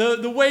on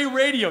the Way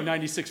Radio,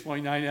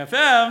 96.9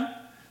 FM,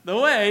 the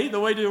way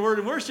to the word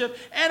and worship,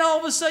 and all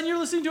of a sudden you're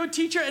listening to a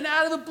teacher, and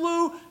out of the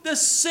blue, the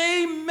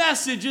same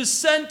message is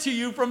sent to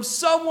you from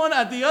someone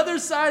at the other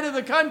side of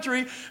the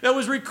country that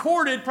was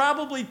recorded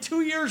probably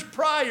 2 years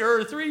prior,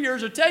 or 3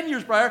 years, or 10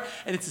 years prior,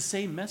 and it's the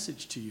same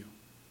message to you.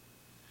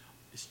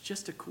 It's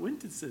just a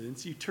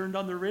coincidence. You turned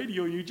on the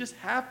radio and you just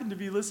happened to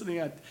be listening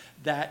at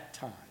that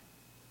time.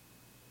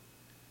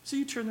 So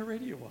you turn the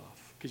radio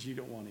off because you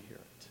don't want to hear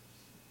it.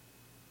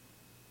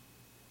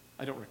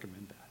 I don't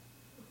recommend that.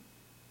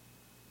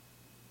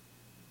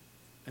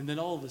 And then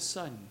all of a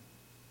sudden,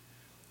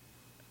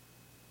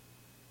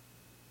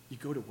 you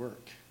go to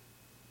work,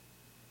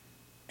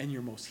 and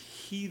your most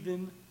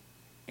heathen,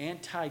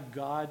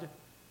 anti-God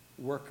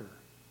worker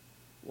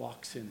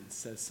walks in and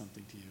says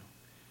something to you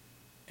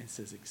and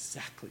says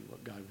exactly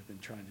what God has been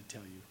trying to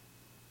tell you.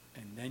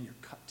 And then you're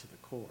cut to the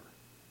core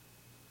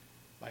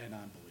by a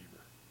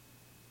non-believer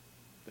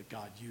that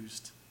God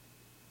used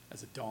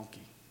as a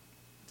donkey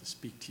to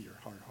speak to your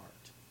hard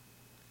heart.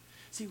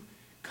 See,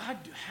 God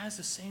has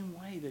the same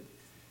way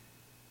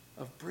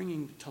of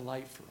bringing to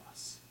light for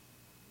us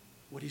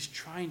what he's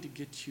trying to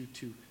get you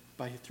to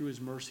through his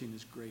mercy and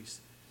his grace,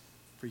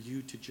 for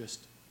you to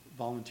just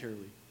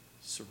voluntarily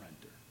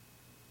surrender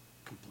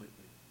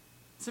completely.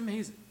 It's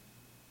amazing.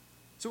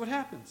 So what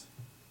happens?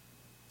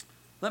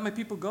 Let my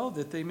people go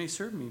that they may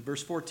serve me.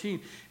 Verse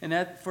 14,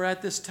 for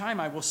at this time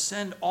I will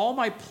send all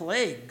my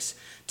plagues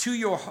to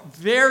your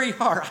very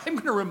heart. I'm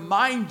going to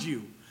remind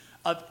you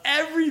of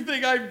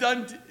everything I've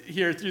done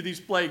here through these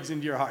plagues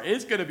into your heart.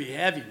 It's going to be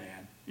heavy,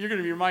 man. You're going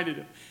to be reminded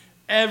of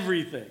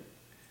everything.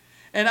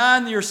 And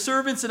on your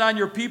servants and on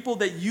your people,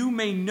 that you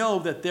may know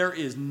that there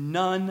is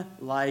none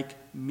like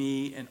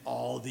me in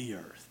all the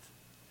earth.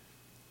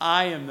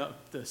 I am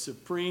the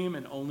supreme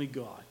and only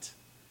God,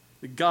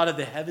 the God of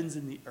the heavens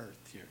and the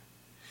earth here.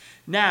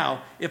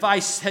 Now, if I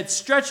had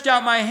stretched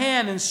out my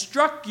hand and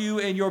struck you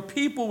and your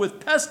people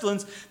with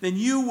pestilence, then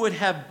you would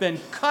have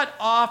been cut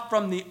off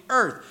from the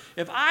earth.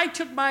 If I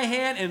took my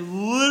hand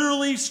and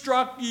literally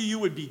struck you, you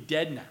would be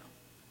dead now.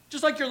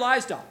 Just like your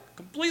livestock,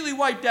 completely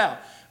wiped out.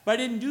 But I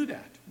didn't do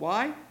that.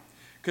 Why?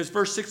 Because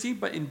verse 16,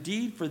 but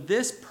indeed for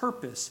this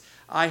purpose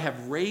I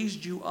have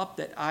raised you up,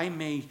 that I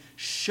may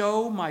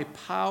show my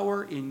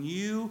power in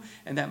you,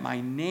 and that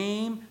my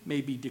name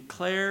may be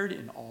declared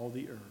in all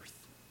the earth.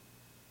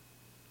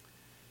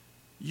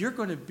 You're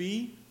going to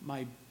be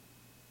my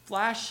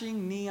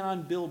flashing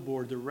neon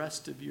billboard the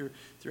rest of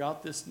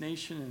throughout this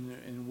nation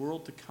and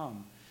world to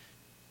come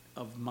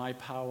of my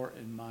power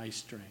and my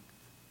strength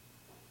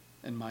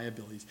and my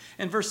abilities.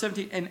 And verse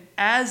 17, and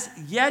as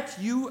yet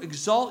you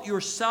exalt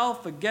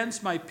yourself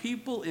against my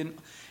people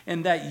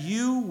and that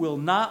you will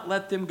not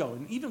let them go.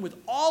 And even with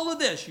all of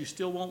this, you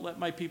still won't let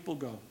my people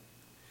go.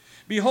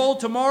 Behold,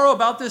 tomorrow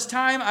about this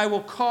time I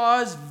will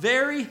cause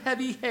very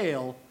heavy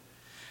hail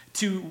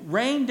to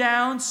rain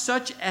down,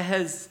 such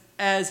as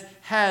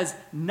has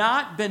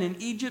not been in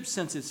Egypt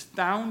since its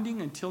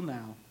founding until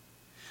now.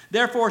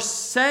 Therefore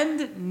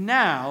send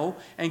now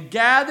and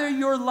gather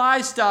your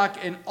livestock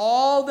and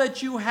all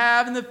that you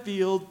have in the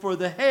field, for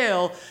the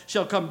hail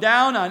shall come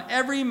down on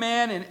every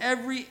man and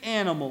every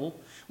animal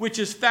which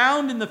is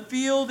found in the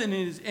field and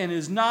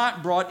is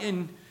not brought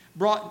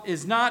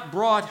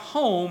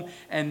home,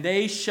 and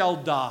they shall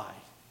die.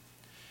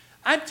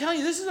 I'm telling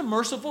you, this is a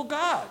merciful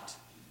God.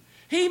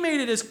 He made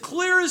it as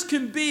clear as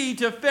can be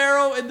to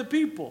Pharaoh and the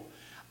people.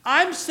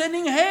 I'm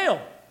sending hail.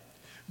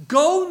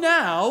 Go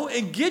now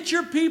and get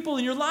your people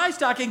and your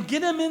livestock and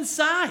get them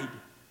inside.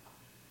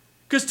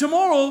 Because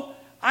tomorrow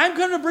I'm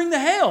going to bring the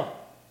hail.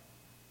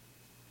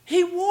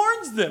 He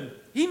warns them.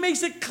 He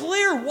makes it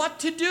clear what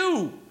to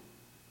do.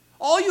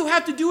 All you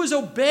have to do is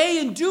obey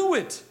and do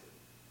it.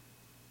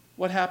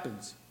 What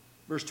happens?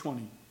 Verse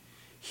 20.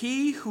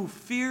 He who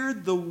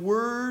feared the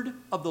word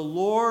of the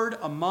Lord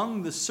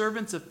among the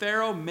servants of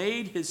Pharaoh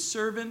made his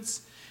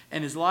servants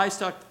and his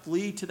livestock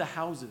flee to the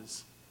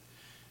houses.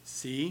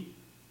 See?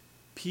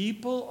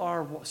 People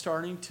are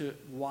starting to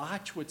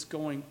watch what's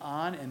going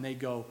on, and they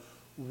go,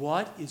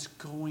 what is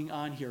going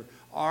on here?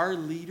 Our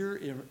leader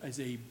is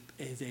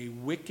a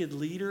wicked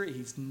leader.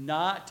 He's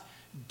not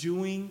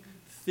doing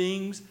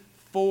things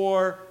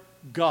for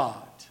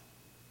God.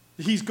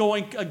 He's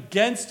going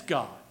against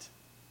God.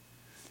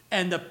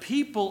 And the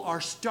people are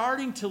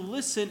starting to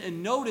listen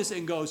and notice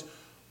and goes,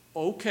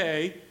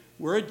 okay,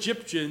 we're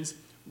Egyptians.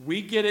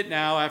 We get it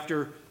now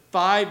after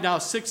 5, now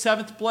 6,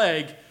 7th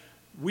plague.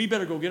 We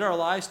better go get our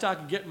livestock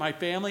and get my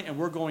family, and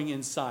we're going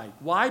inside.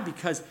 Why?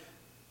 Because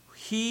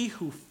he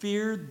who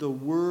feared the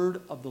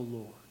word of the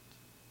Lord.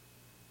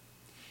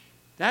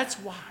 That's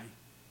why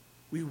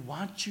we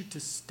want you to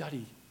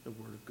study the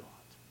word of God.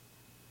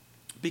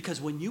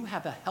 Because when you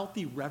have a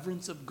healthy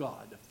reverence of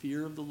God, a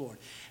fear of the Lord,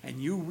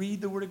 and you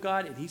read the word of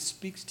God and he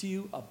speaks to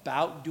you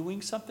about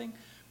doing something,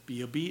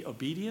 be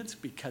obedient,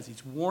 because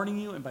he's warning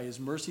you, and by his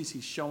mercies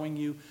he's showing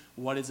you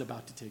what is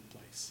about to take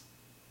place.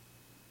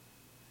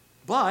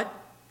 But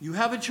you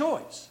have a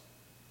choice.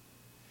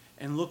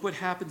 And look what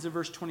happens in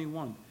verse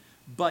 21.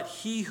 But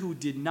he who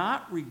did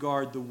not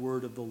regard the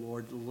word of the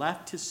Lord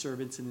left his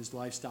servants and his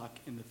livestock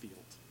in the field.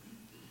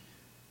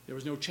 There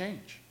was no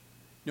change.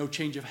 No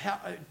change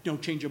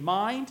of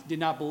mind, did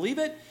not believe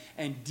it,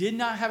 and did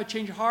not have a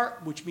change of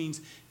heart, which means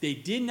they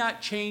did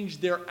not change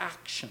their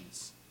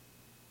actions.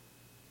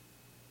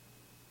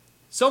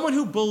 Someone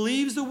who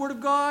believes the word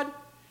of God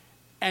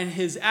and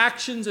his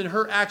actions and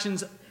her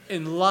actions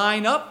and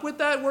line up with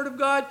that word of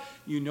God,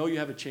 you know you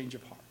have a change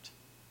of heart.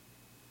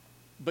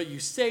 But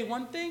you say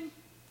one thing,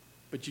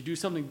 but you do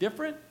something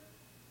different,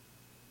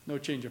 no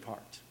change of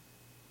heart.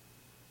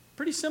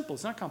 Pretty simple.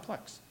 It's not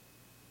complex.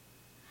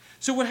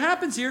 So what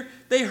happens here,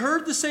 they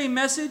heard the same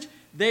message.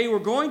 They were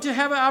going to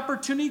have an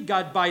opportunity.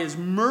 God, by his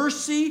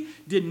mercy,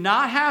 did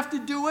not have to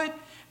do it.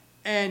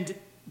 And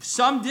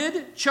some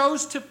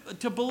chose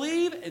to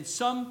believe, and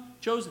some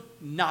chose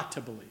not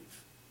to believe.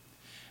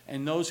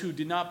 And those who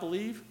did not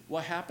believe,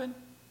 what happened?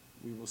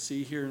 We will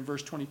see here in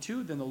verse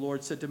 22. Then the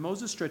Lord said to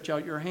Moses, stretch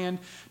out your hand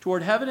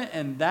toward heaven,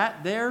 and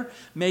that there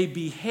may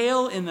be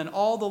hail in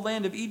all the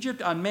land of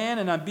Egypt, on man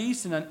and on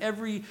beast, and on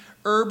every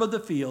herb of the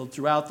field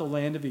throughout the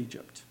land of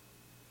Egypt.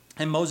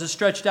 And Moses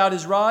stretched out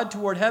his rod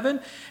toward heaven,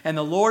 and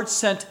the Lord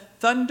sent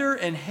thunder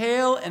and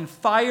hail, and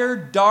fire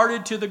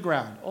darted to the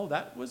ground. Oh,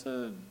 that was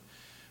a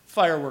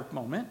firework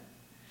moment.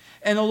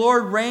 And the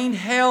Lord rained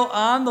hail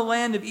on the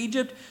land of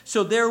Egypt,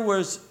 so there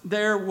was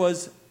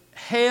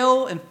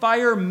hail and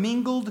fire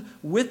mingled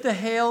with the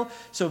hail,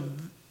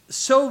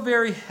 so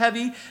very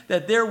heavy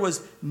that there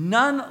was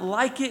none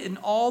like it in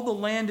all the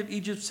land of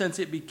Egypt since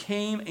it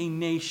became a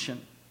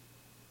nation.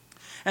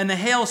 And the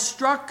hail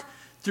struck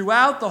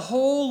throughout the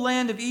whole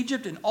land of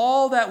Egypt and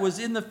all that was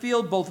in the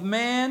field, both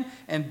man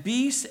and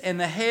beast, and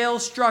the hail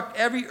struck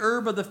every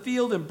herb of the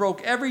field and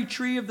broke every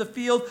tree of the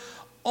field.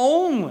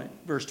 Only,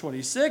 verse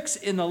 26,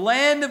 in the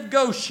land of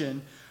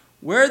Goshen,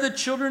 where the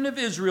children of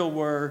Israel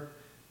were,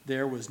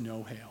 there was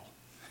no hail.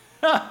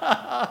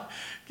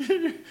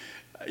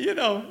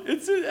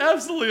 It's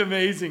absolutely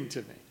amazing to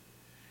me.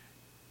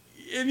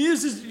 And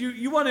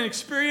you want an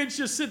experience,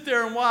 just sit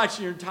there and watch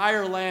your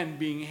entire land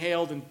being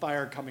hailed and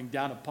fire coming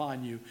down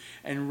upon you.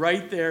 And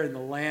right there in the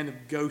land of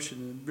Goshen,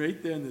 and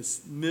right there in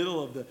this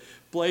middle of the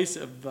place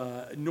of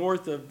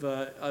north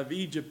of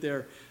Egypt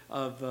there,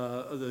 of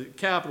the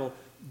capital,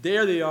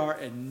 there they are,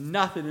 and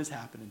nothing is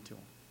happening to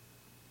them.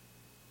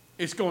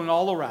 It's going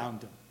all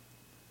around them.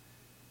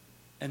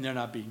 And they're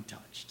not being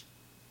touched.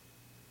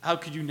 How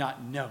could you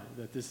not know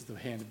that this is the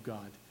hand of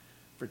God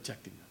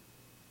protecting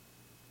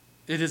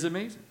them? It is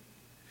amazing.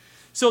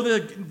 So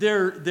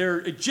their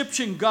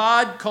Egyptian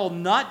god called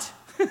Nut,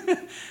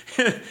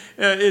 the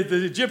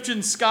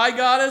Egyptian sky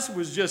goddess,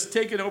 was just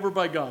taken over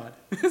by God.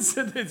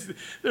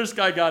 Their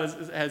sky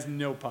goddess has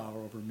no power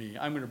over me.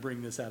 I'm going to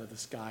bring this out of the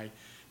sky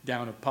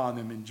down upon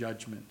them in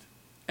judgment.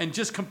 And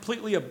just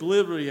completely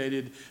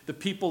obliterated the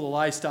people, the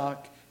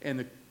livestock,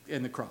 and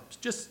the crops.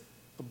 Just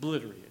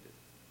obliterated.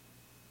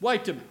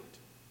 Wiped them out.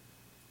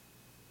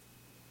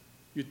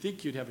 You'd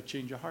think you'd have a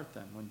change of heart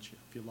then, wouldn't you,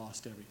 if you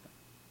lost everything?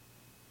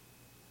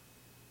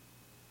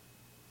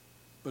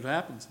 But what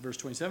happens? Verse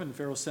 27,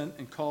 Pharaoh sent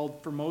and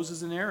called for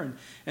Moses and Aaron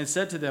and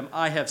said to them,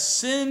 I have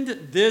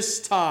sinned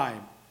this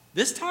time.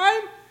 This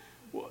time?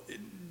 Well,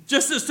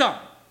 just this time.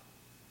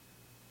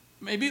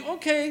 Maybe,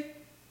 okay.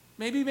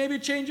 Maybe a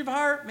change of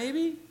heart.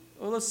 Maybe.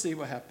 Well, let's see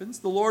what happens.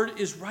 The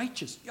Lord is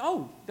righteous.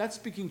 Oh, that's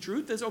speaking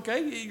truth. That's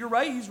okay. You're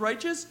right. He's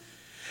righteous.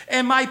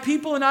 And my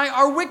people and I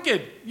are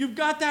wicked. You've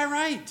got that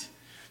right.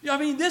 I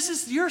mean,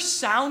 you're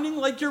sounding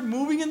like you're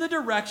moving in the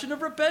direction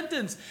of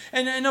repentance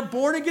and a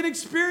born-again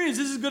experience.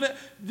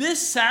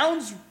 This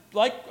sounds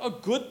like a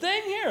good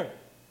thing here.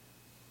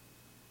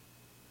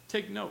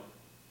 Take note.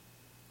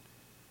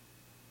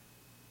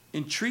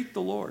 Entreat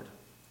the Lord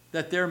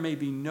that there may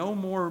be no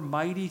more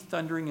mighty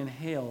thundering and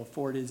hail,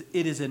 for it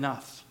is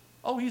enough.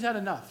 Oh, he's had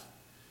enough.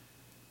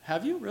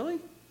 Have you? Really?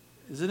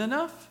 Is it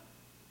enough?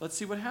 Let's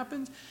see what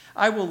happens.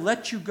 I will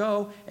let you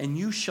go, and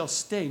you shall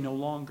stay no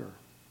longer.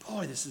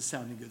 Boy, this is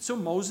sounding good. So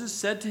Moses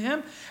said to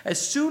him,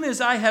 as soon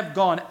as I have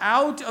gone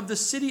out of the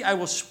city, I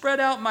will spread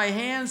out my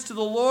hands to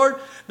the Lord.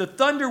 The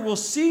thunder will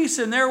cease,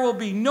 and there will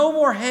be no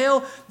more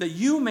hail, that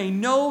you may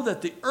know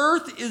that the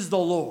earth is the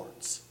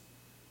Lord's.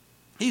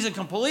 He's in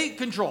complete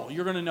control.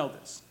 You're going to know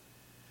this.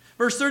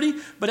 Verse 30,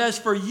 but as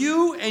for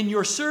you and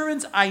your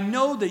servants, I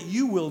know that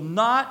you will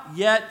not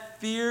yet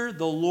fear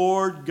the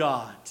Lord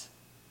God.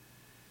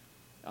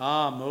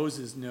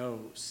 Moses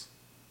knows.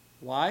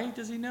 Why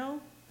does he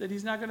know that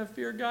he's not going to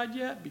fear God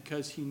yet?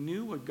 Because he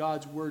knew what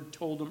God's word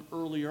told him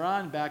earlier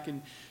on, back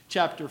in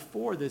chapter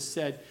 4, that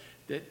said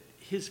that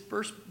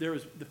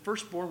the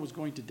firstborn was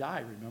going to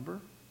die, remember?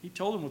 He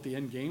told him what the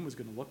end game was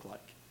going to look like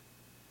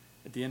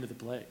at the end of the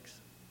plagues.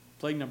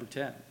 Plague number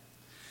 10.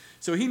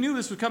 So he knew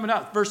this was coming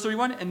out. Verse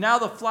 31, and now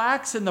the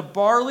flax and the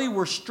barley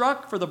were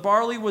struck, for the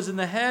barley was in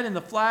the head and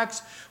the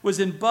flax was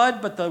in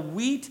bud, but the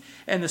wheat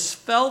and the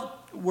spelt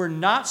were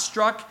not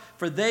struck,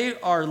 for they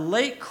are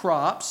late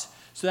crops.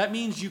 So that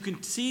means you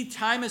can see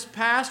time has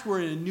passed.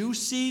 We're in a new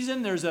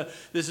season.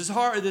 This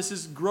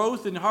is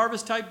growth and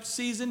harvest type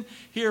season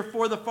here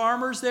for the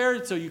farmers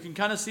there. So you can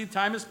kind of see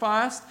time has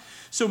passed.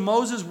 So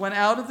Moses went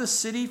out of the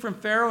city from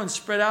Pharaoh and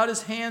spread out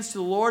his hands to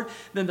the Lord.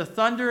 Then the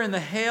thunder and the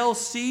hail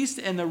ceased,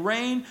 and the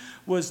rain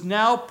was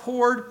now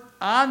poured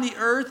on the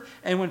earth.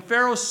 And when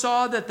Pharaoh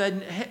saw that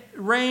the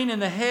rain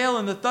and the hail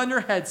and the thunder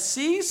had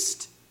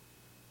ceased,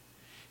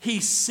 he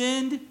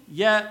sinned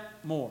yet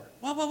more.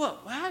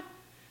 What?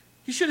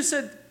 He should have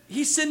said,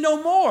 he sinned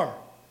no more.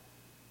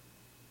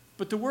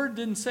 But the word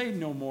didn't say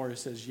no more. It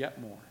says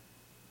yet more.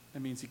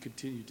 That means he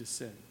continued to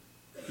sin.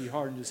 He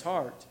hardened his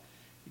heart.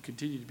 He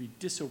continued to be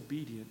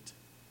disobedient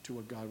to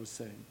what God was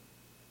saying.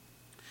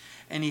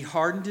 And he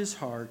hardened his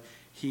heart.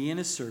 he and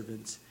his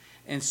servants.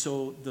 And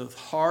so the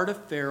heart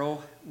of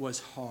Pharaoh was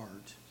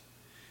hard.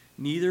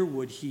 Neither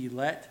would he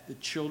let the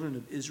children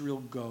of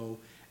Israel go,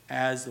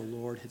 as the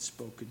Lord had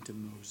spoken to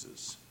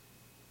Moses.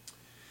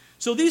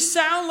 So these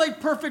sound like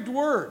perfect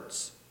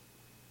words.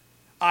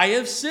 I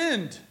have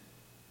sinned.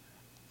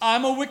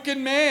 I'm a wicked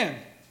man.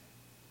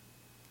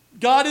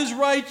 God is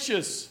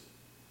righteous.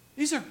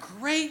 These are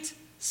great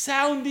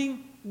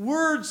sounding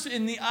words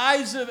in the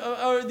eyes of,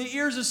 or the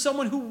ears of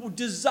someone who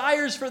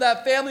desires for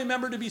that family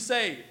member to be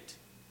saved.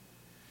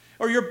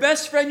 Or your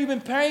best friend you've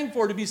been praying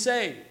for to be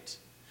saved.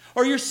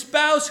 Or your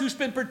spouse who's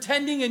been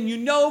pretending and you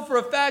know for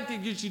a fact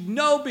that you should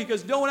know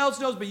because no one else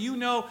knows, but you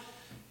know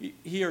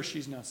he or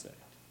she's not saved.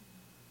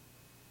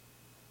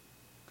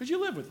 Because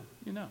you live with them,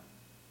 you know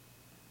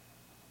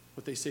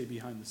what they say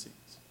behind the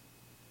scenes.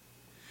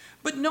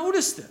 But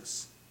notice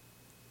this,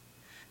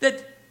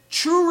 that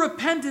true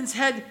repentance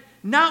had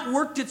not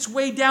worked its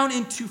way down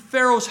into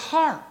Pharaoh's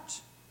heart.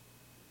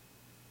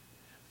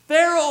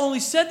 Pharaoh only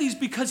said these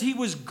because he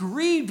was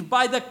grieved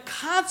by the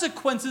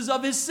consequences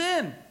of his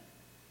sin.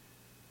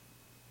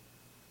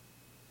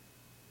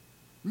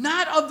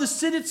 Not of the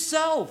sin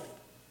itself.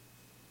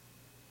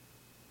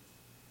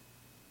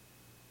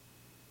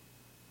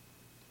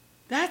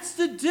 That's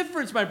the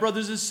difference, my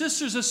brothers and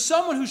sisters, of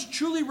someone who's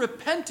truly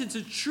repentant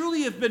and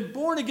truly have been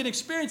born again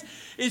experience,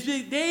 is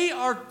that they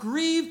are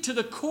grieved to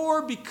the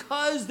core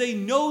because they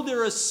know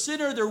they're a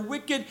sinner, they're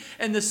wicked,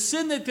 and the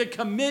sin that they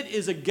commit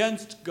is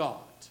against God.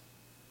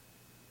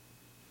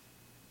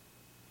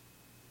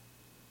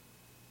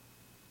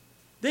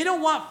 They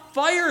don't want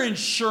fire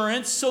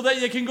insurance so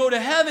that they can go to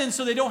heaven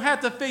so they don't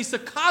have to face the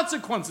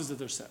consequences of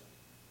their sin.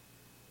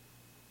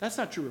 That's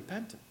not true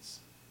repentance.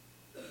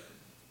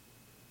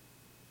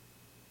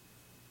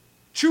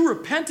 True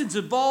repentance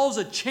involves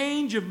a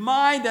change of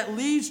mind that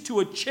leads to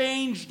a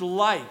changed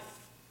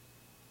life.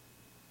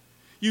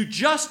 You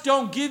just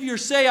don't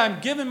say,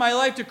 I'm giving my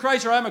life to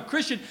Christ or I'm a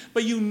Christian,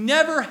 but you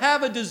never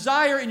have a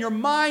desire in your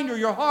mind or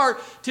your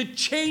heart to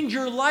change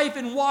your life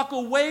and walk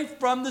away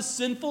from the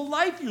sinful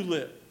life you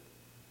live.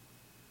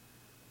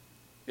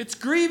 It's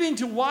grieving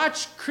to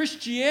watch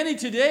Christianity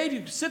today,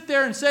 to sit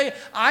there and say,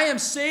 I am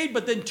saved,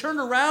 but then turn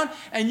around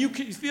and you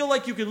can feel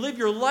like you can live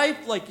your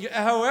life like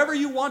however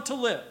you want to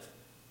live.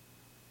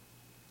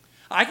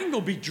 I can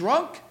go be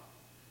drunk.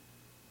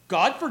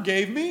 God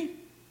forgave me.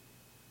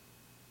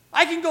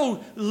 I can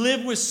go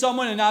live with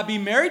someone and not be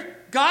married.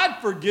 God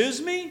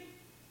forgives me.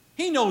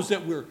 He knows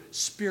that we're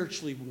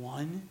spiritually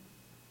one.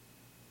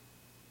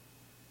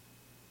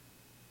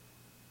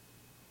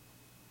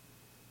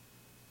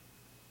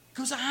 It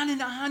goes on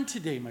and on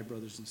today, my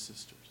brothers and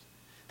sisters.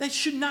 That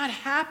should not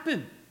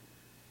happen.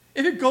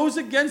 If it goes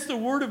against the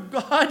Word of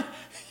God,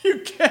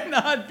 you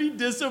cannot be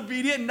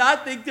disobedient and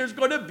not think there's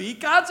going to be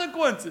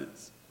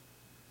consequences.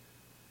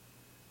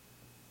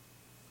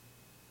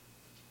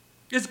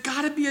 There's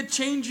got to be a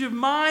change of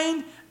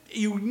mind.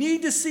 You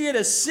need to see it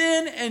as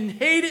sin and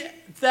hate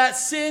that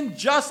sin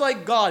just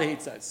like God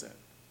hates that sin.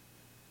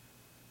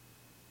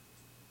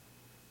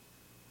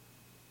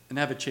 And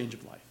have a change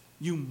of life.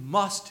 You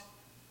must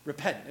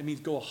repent. It means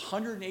go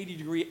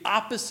 180-degree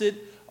opposite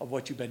of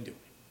what you've been doing.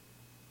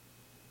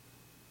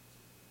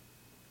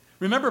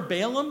 Remember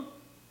Balaam?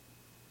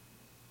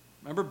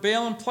 Remember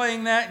Balaam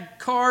playing that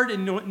card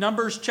in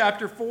Numbers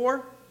chapter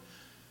 4?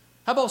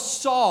 How about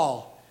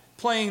Saul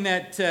playing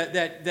that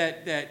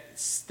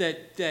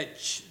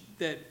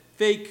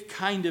fake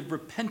kind of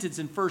repentance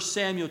in 1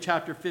 Samuel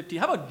chapter 15?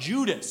 How about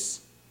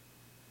Judas?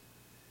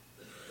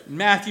 In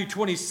Matthew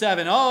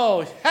 27,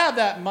 oh, have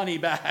that money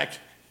back,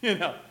 you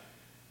know.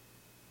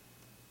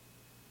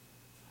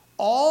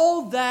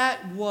 All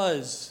that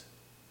was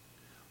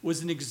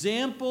an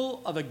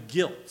example of a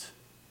guilt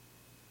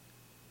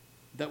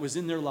that was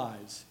in their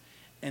lives,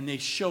 and they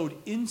showed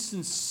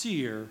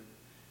insincere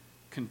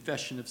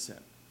confession of sin.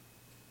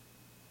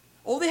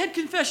 Oh, they had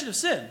confession of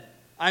sin.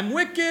 I'm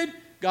wicked,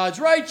 God's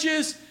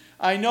righteous,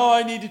 I know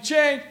I need to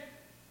change.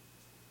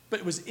 But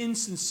it was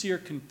insincere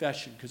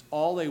confession because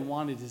all they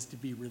wanted is to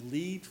be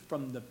relieved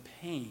from the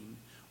pain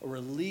or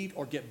relieved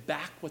or get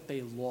back what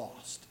they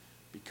lost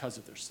because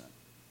of their sin.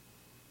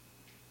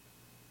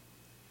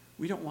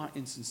 We don't want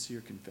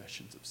insincere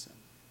confessions of sin.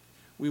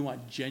 We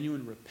want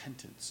genuine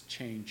repentance,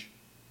 change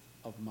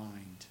of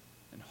mind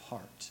and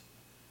heart,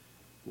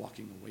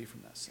 walking away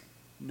from that sin,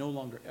 no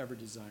longer ever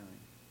desiring,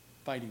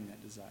 fighting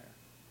that desire.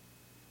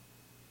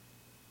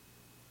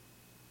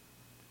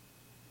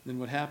 Then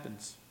what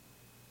happens?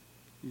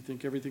 You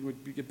think everything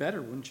would get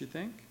better, wouldn't you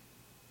think?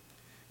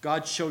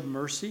 God showed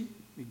mercy.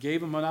 He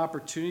gave them an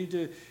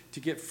opportunity to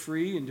get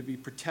free and to be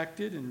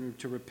protected and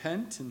to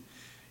repent. And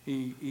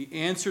he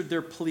answered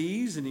their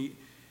pleas,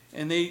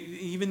 and they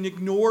even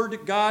ignored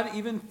God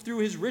even through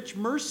his rich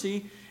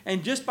mercy.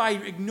 And just by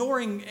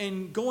ignoring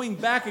and going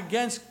back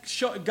against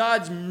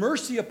God's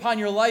mercy upon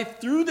your life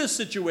through this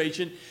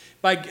situation,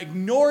 by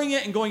ignoring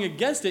it and going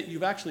against it,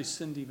 you've actually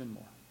sinned even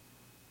more.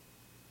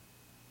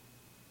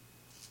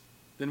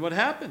 Then what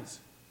happens?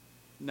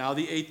 Now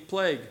the 8th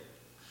plague.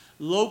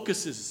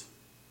 Locusts.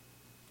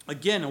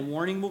 Again, a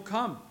warning will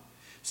come.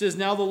 It says,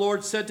 now the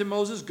Lord said to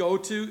Moses, go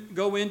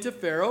into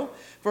Pharaoh,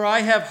 for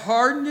I have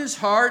hardened his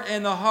heart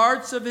and the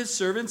hearts of his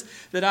servants,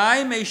 that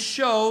I may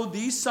show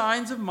these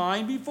signs of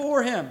mine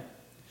before him,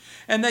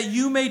 and that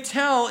you may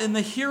tell in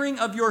the hearing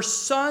of your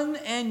son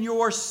and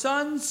your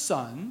son's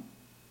son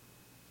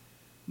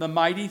the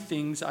mighty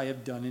things I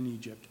have done in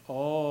Egypt.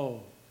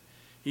 Oh,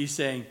 he's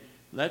saying,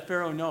 let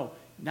Pharaoh know.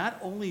 Not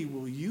only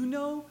will you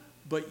know,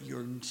 but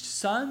your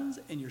sons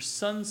and your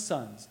sons'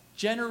 sons,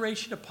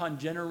 generation upon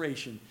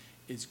generation,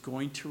 is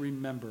going to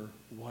remember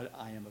what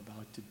I am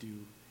about to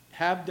do,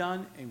 have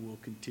done, and will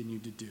continue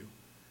to do.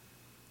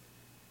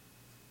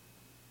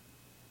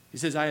 He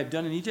says, I have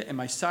done in Egypt, and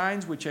my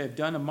signs which I have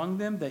done among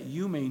them, that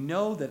you may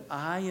know that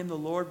I am the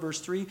Lord.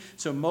 Verse 3,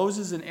 so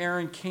Moses and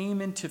Aaron came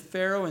into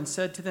Pharaoh and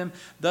said to them,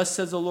 thus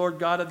says the Lord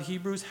God of the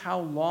Hebrews, how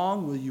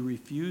long will you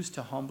refuse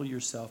to humble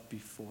yourself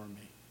before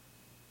me?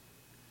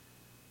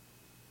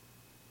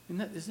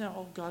 Isn't that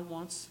all God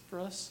wants for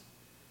us?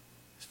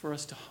 Is for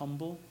us to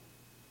humble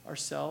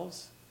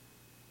ourselves,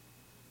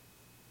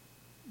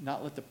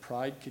 not let the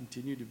pride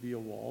continue to be a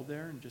wall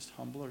there, and just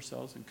humble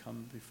ourselves and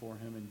come before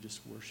him and just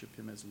worship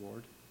him as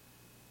Lord,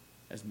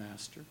 as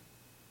master.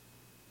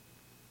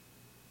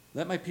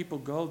 Let my people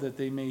go that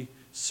they may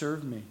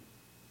serve me,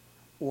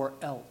 or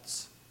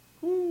else.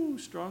 Ooh,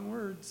 strong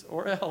words,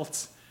 or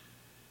else.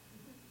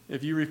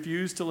 If you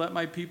refuse to let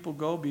my people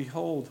go,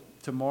 behold,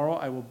 tomorrow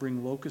I will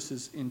bring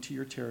locusts into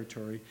your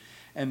territory,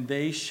 and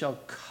they shall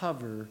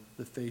cover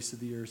the face of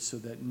the earth, so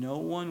that no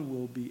one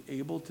will be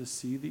able to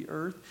see the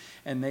earth,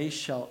 and they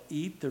shall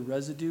eat the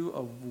residue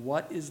of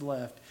what is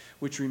left,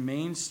 which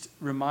remains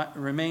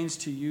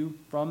to you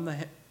from the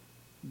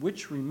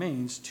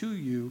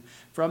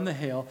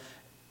hail,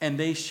 and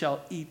they shall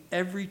eat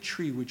every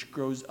tree which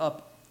grows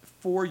up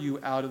for you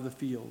out of the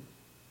field.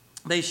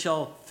 They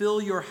shall fill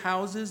your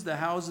houses, the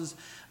houses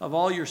of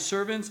all your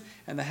servants,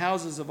 and the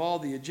houses of all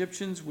the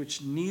Egyptians,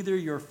 which neither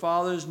your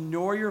fathers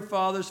nor your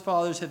fathers'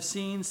 fathers have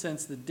seen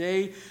since the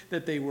day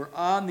that they were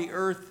on the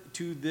earth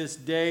to this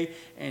day.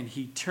 And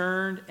he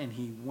turned and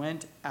he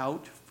went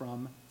out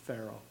from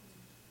Pharaoh.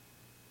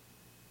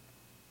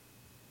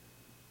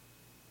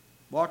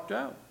 Walked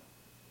out.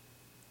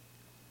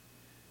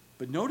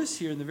 But notice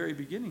here in the very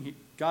beginning,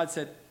 God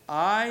said,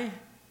 I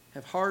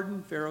have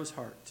hardened Pharaoh's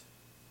heart.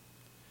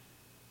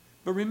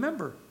 But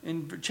remember,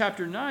 in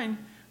chapter 9,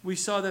 we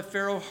saw that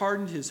Pharaoh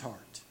hardened his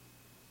heart.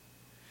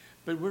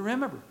 But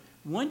remember,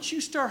 once you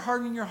start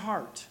hardening your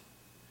heart,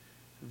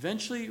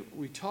 eventually,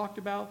 we talked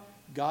about,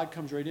 God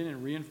comes right in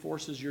and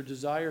reinforces your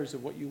desires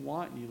of what you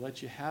want, and he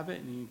lets you have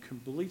it, and you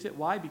complete it.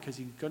 Why? Because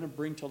he's going to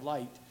bring to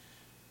light,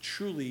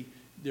 truly,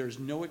 there's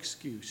no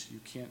excuse. You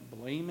can't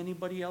blame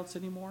anybody else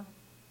anymore.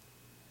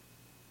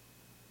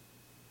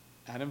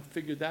 Adam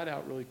figured that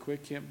out really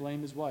quick. Can't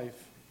blame his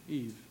wife,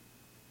 Eve.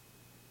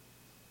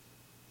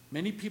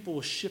 Many people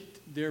will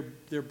shift their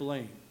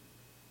blame.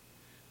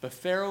 But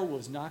Pharaoh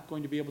was not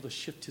going to be able to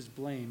shift his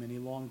blame any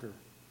longer.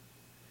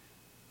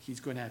 He's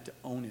going to have to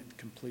own it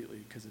completely,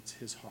 because it's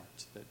his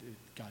heart that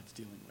God's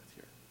dealing with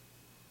here.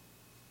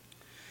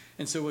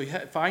 And so we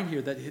find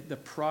here that the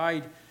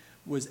pride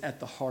was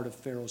at the heart of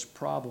Pharaoh's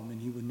problem, and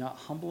he would not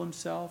humble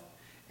himself,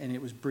 and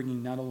it was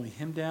bringing not only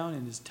him down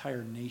and his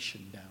entire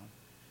nation down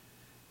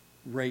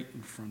right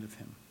in front of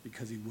him,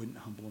 because he wouldn't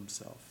humble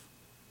himself.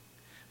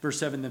 Verse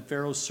 7, then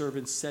Pharaoh's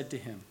servants said to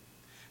him,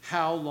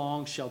 how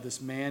long shall this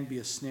man be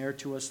a snare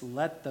to us?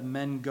 Let the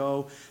men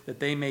go,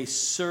 that they may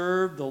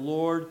serve the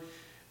Lord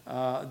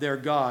their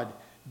God.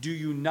 Do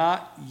you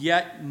not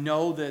yet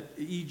know that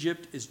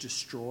Egypt is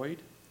destroyed?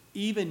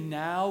 Even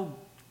now,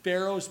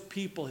 Pharaoh's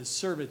people, his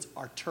servants,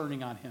 are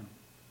turning on him.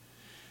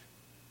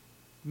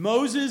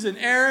 Moses and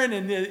Aaron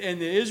and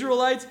the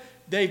Israelites,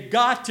 they've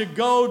got to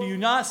go. Do you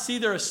not see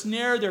they're a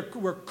snare?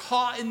 We're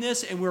caught in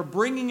this, and we're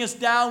bringing us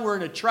down. We're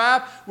in a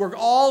trap. We're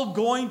all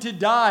going to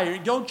die.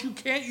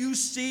 Can't you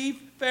see,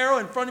 Pharaoh,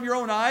 in front of your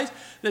own eyes,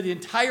 that the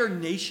entire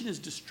nation is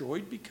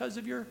destroyed because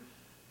of your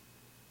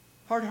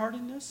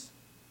hard-heartedness?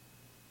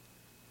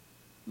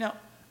 Now,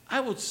 I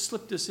will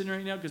slip this in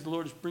right now because the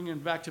Lord is bringing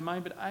it back to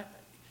mind, but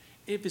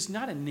if it's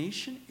not a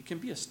nation, it can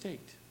be a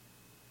state.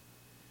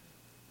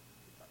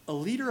 A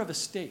leader of a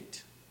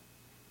state,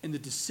 and the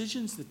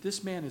decisions that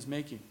this man is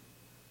making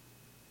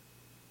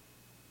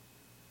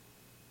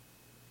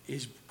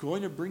is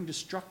going to bring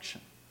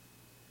destruction,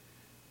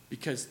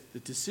 because the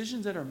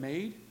decisions that are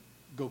made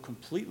go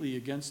completely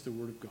against the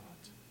Word of God.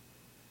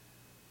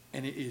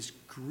 And it is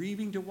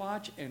grieving to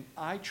watch, and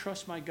I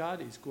trust my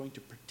God is going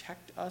to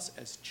protect us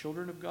as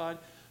children of God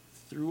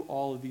through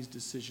all of these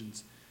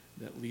decisions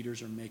that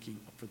leaders are making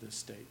for this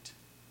state.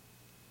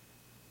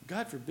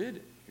 God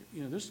forbid,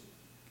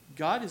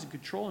 God is in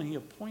control, and he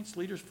appoints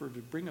leaders to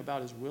bring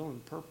about his will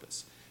and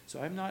purpose.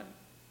 So I'm not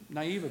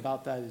naive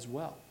about that as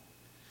well.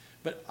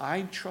 But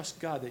I trust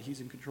God that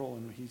he's in control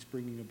and he's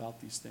bringing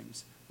about these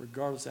things,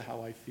 regardless of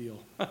how I feel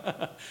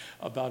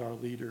about our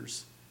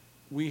leaders.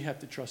 We have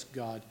to trust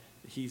God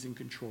that he's in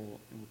control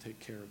and will take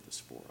care of this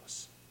for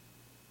us.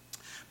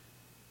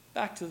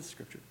 Back to the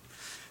scripture.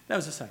 That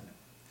was a segment.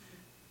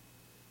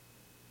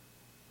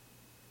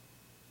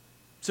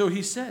 So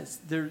he says,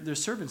 their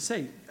servants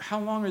say, how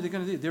long are they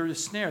going to do? They're a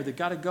snare. They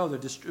got to go.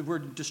 We're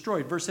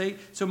destroyed. Verse 8,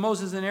 so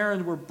Moses and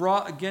Aaron were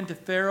brought again to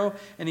Pharaoh,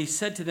 and he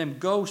said to them,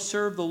 go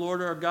serve the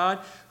Lord our God.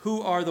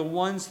 Who are the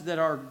ones that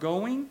are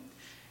going?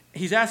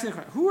 He's asking,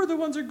 who are the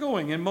ones that are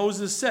going? And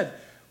Moses said,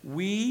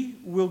 we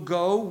will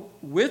go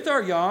with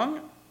our young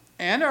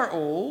and our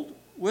old,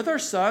 with our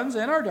sons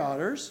and our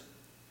daughters,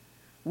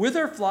 with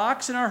our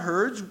flocks and our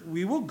herds,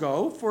 we will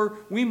go, for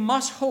we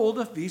must hold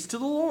a feast to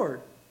the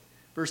Lord.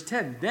 Verse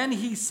 10, then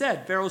he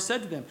said, Pharaoh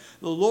said to them,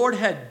 the Lord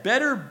had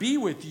better be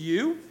with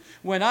you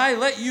when I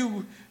let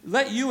you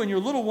and your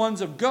little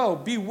ones go.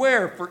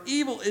 Beware, for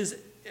evil is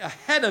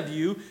ahead of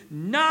you.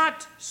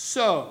 Not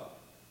so.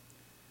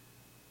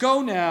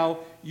 Go now,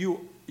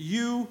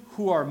 you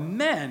who are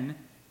men,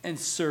 and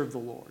serve the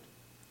Lord.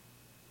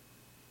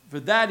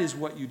 For that is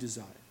what you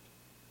desire.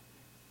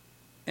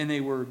 And they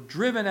were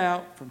driven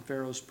out from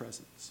Pharaoh's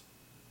presence.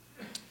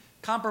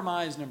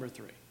 Compromise number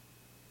 3.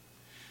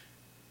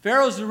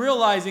 Pharaoh's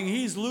realizing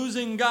he's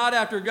losing God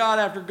after God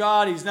after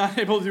God. He's not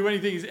able to do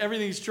anything.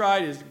 Everything he's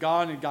tried has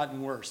gone and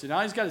gotten worse. And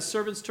now he's got his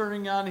servants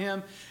turning on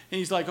him. And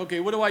he's like, okay,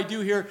 what do I do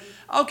here?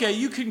 Okay,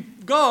 you can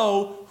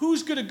go.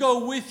 Who's going to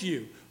go with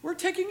you? We're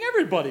taking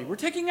everybody. We're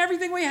taking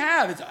everything we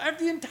have. It's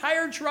the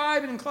entire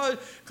tribe,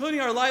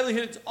 including our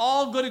livelihood. It's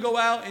all going to go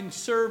out and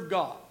serve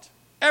God.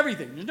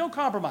 Everything. There's no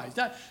compromise.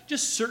 Not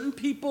just certain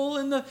people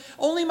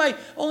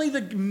only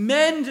the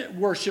men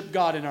worship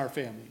God in our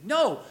family.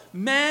 No,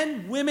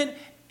 men, women,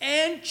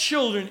 and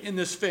children in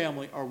this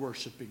family are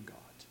worshiping God.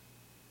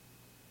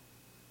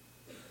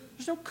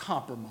 There's no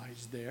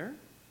compromise there.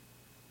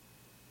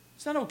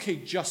 It's not okay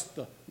just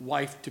the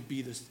wife to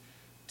be this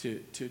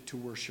to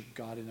worship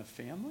God in a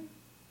family.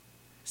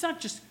 It's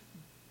not just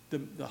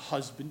the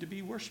husband to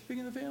be worshiping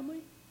in the family.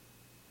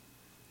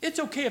 It's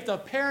okay if the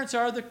parents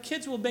are. The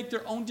kids will make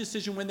their own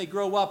decision when they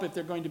grow up if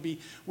they're going to be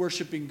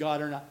worshiping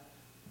God or not.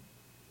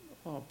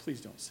 Oh,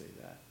 please don't say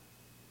that.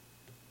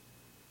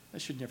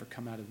 That should never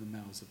come out of the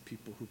mouths of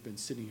people who've been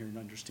sitting here and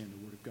understand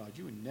the Word of God.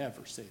 You would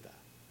never say that.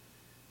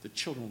 The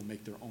children will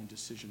make their own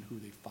decision who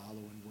they follow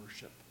and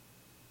worship.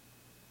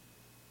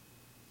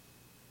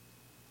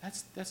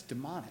 That's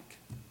demonic.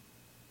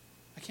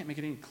 I can't make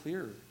it any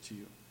clearer to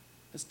you.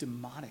 That's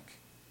demonic.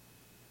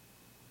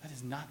 That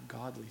is not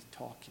godly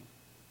talking.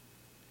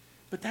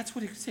 But that's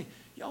what he's saying.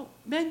 Yo,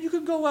 man, you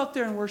can go out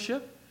there and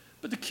worship,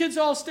 but the kids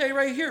all stay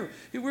right here.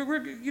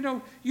 You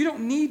don't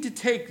need to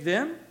take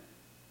them.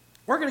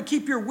 We're going to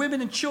keep your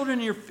women and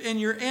children and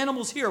your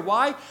animals here.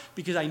 Why?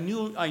 Because I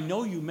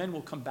know you men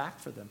will come back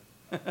for them.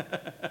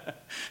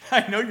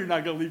 I know you're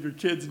not going to leave your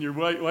kids and your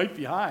wife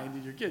behind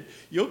and your kids.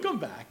 You'll come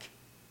back.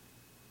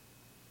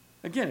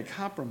 Again, a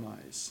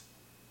compromise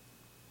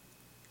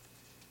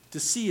to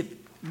see if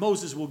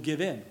Moses will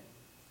give in.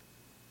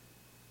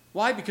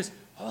 Why? Because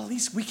at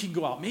least we can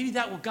go out. Maybe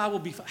God will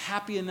be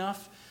happy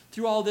enough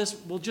through all this.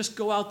 We'll just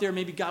go out there.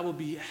 Maybe God will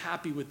be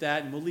happy with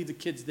that, and we'll leave the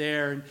kids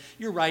there. And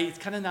you're right, it's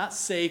kind of not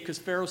safe because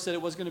Pharaoh said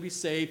it was going to be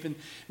safe, and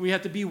we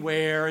have to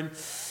beware. And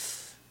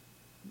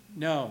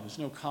no, there's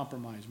no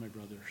compromise, my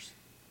brothers.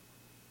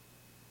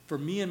 For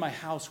me and my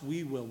house,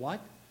 we will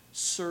what?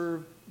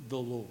 Serve the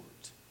Lord.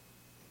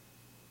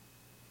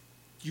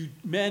 You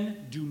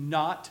men, do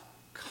not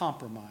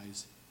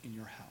compromise in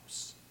your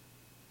house.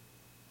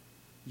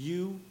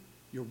 You,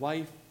 your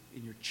wife,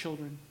 and your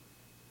children,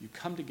 you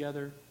come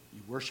together,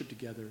 you worship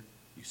together,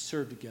 you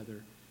serve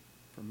together.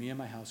 For me and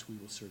my house, we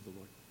will serve the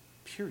Lord.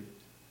 Period.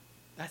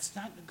 That's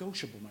not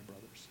negotiable, my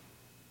brothers.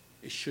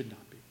 It should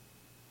not be.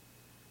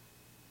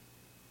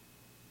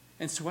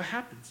 And so what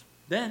happens?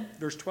 Then,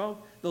 verse 12,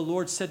 the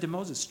Lord said to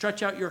Moses,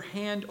 stretch out your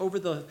hand over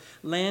the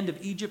land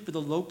of Egypt for the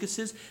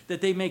locusts,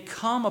 that they may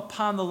come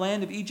upon the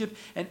land of Egypt,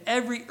 and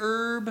every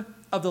herb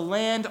of the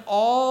land,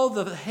 all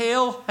the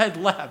hail has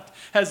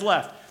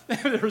left.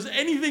 If there was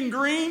anything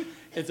green,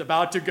 it's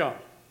about to go.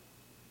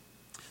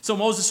 So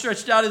Moses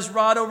stretched out his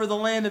rod over the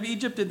land of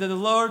Egypt, and then the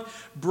Lord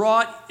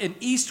brought an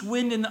east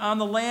wind on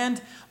the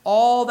land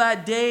all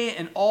that day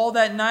and all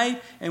that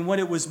night. And when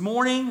it was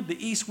morning,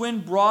 the east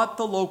wind brought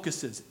the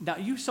locusts. Now,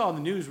 you saw the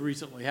news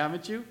recently,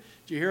 haven't you?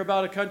 Did you hear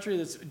about a country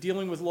that's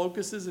dealing with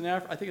locusts in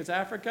Africa? I think it's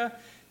Africa.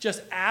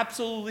 Just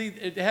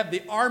absolutely, they have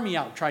the army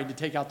out trying to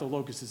take out the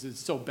locusts. It's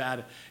so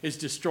bad. It's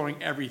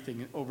destroying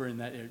everything over in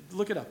that area.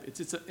 Look it up.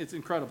 It's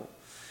incredible.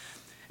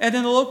 And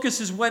then the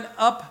locusts went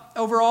up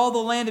over all the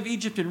land of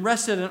Egypt and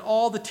rested in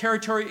all the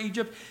territory of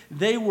Egypt.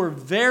 They were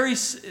very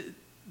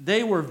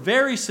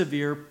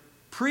severe.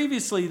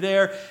 Previously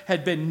there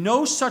had been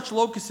no such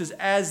locusts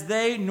as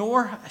they,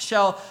 nor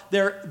shall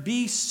there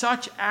be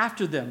such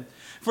after them.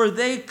 For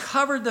they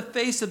covered the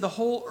face of the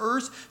whole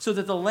earth, so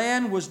that the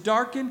land was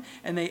darkened,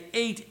 and they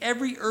ate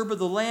every herb of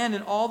the land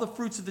and all the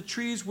fruits of the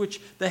trees which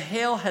the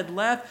hail had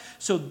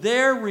left. So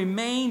there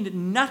remained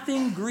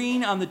nothing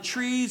green on the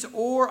trees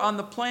or on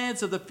the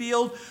plants of the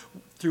field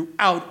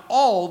throughout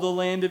all the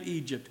land of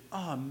Egypt.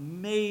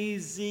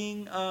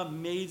 Amazing,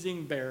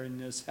 amazing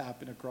barrenness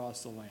happened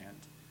across the land.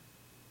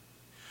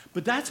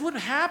 But that's what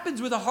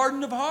happens with a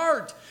hardened of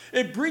heart.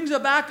 It brings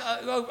back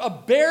a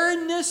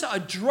barrenness, a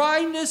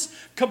dryness,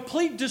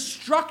 complete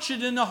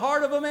destruction in the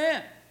heart of a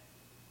man.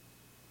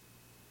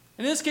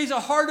 In this case, a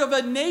heart of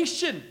a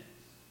nation.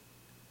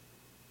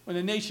 When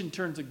a nation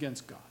turns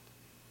against God.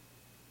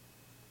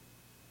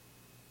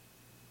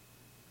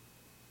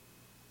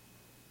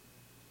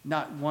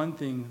 Not one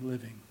thing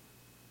living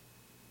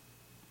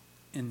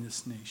in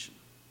this nation.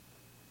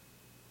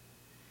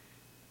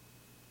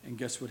 And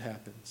guess what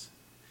happens?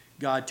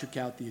 God took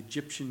out the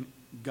Egyptian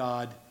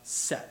god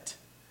Set,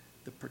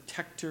 the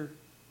protector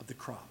of the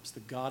crops,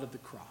 the god of the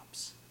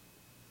crops.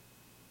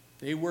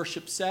 They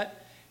worship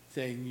Set,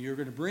 saying, you're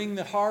going to bring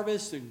the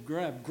harvest, and you're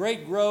going to have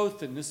great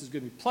growth, and this is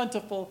going to be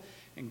plentiful.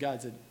 And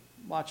God said,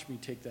 watch me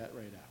take that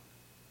right out.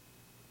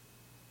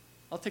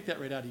 I'll take that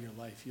right out of your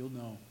life. You'll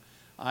know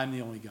I'm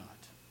the only God.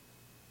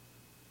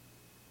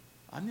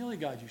 I'm the only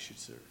God you should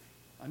serve.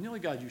 I'm the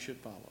only God you should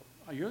follow.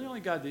 You're the only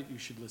God that you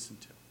should listen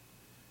to.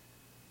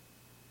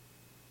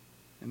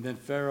 And then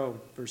Pharaoh,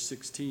 verse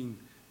 16,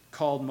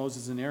 called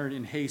Moses and Aaron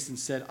in haste and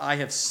said, I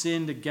have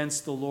sinned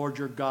against the Lord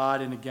your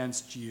God and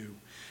against you.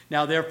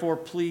 Now therefore,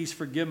 please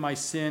forgive my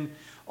sin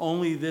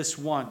only this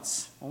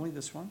once. Only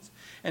this once?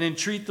 And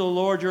entreat the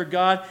Lord your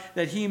God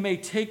that he may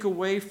take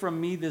away from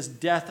me this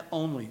death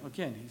only.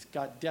 Again, he's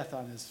got death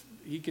on his,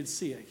 he can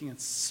see it, he can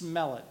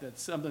smell it, that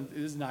something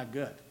is not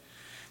good.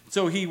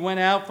 So he went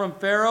out from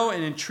Pharaoh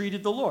and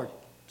entreated the Lord.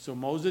 So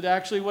Moses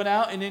actually went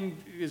out and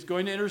is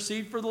going to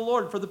intercede for the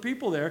Lord, for the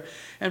people there.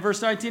 And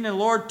verse 19, and the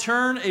Lord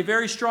turned a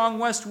very strong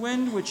west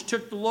wind, which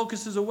took the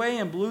locusts away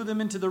and blew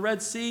them into the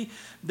Red Sea.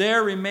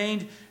 There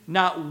remained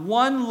not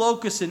one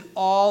locust in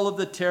all of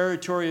the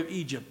territory of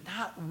Egypt.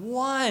 Not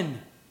one.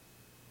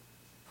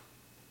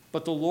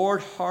 But the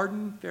Lord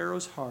hardened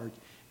Pharaoh's heart,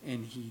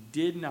 and he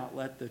did not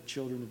let the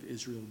children of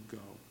Israel go.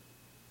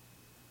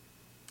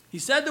 He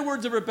said the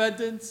words of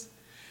repentance.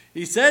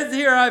 He says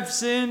here, I've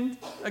sinned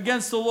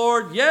against the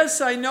Lord.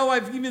 Yes, I know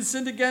I've even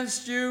sinned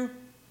against you.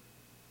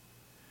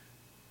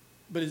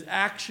 But his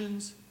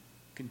actions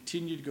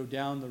continued to go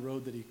down the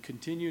road that he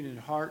continued in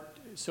heart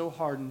so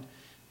hardened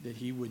that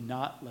he would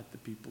not let the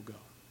people go.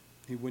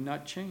 He would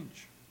not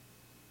change.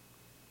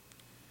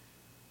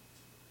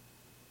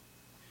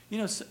 You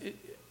know,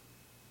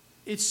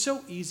 it's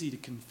so easy to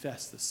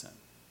confess the sin.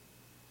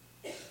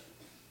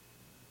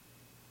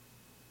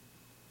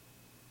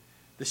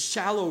 The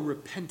shallow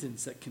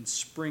repentance that can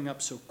spring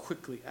up so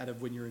quickly out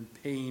of when you're in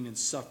pain and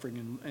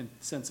suffering and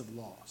sense of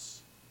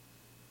loss.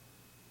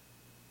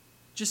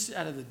 Just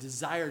out of the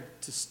desire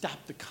to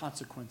stop the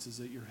consequences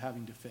that you're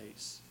having to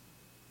face.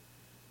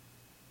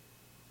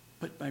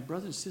 But my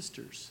brothers and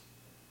sisters,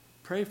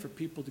 pray for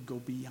people to go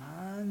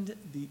beyond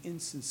the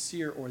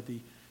insincere or the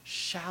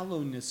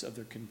shallowness of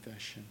their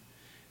confession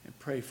and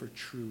pray for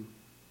true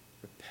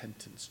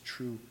repentance,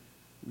 true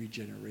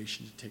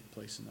regeneration to take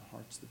place in the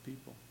hearts of the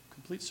people.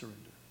 Complete surrender.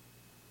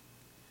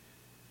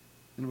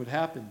 And what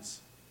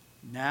happens?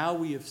 Now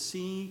we have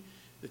seen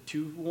the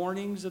two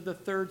warnings of the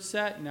third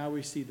set. Now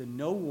we see the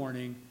no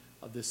warning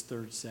of this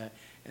third set.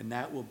 And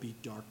that will be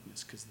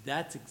darkness. Because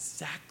that's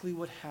exactly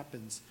what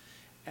happens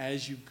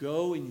as you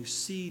go and you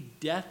see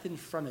death in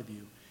front of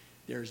you.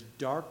 There's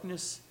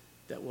darkness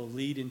that will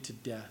lead into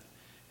death.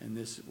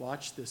 And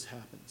watch this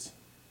happens.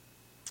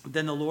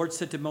 Then the Lord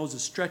said to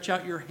Moses, stretch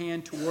out your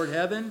hand toward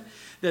heaven,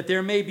 that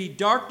there may be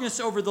darkness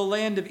over the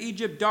land of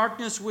Egypt,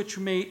 darkness which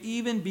may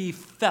even be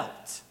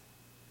felt.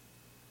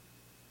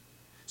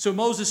 So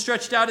Moses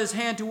stretched out his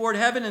hand toward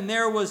heaven, and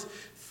there was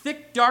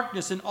thick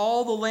darkness in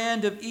all the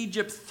land of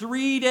Egypt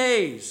 3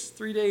 days.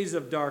 3 days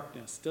of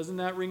darkness. Doesn't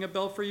that ring a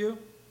bell for you?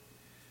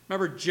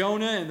 Remember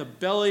Jonah in the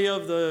belly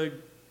of the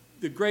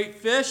great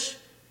fish?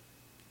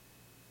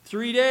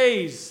 3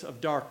 days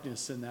of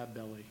darkness in that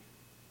belly.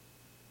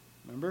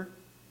 Remember?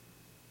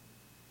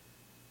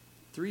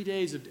 3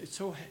 days of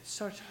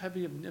such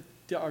heavy of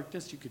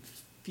darkness, you could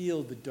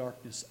feel the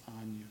darkness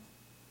on you.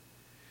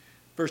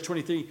 Verse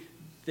 23,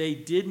 they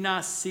did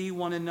not see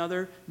one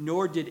another,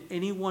 nor did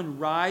anyone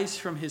rise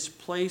from his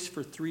place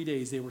for 3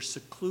 days. They were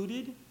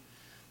secluded.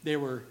 They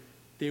were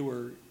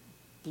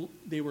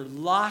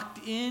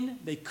locked in.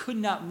 They could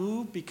not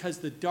move because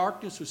the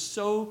darkness was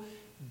so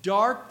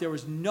dark. There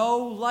was no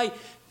light.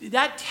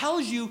 That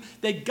tells you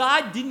that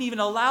God didn't even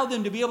allow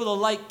them to be able to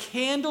light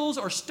candles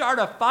or start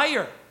a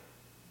fire.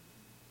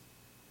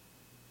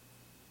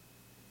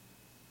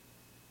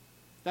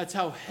 That's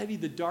how heavy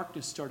the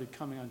darkness started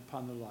coming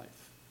upon their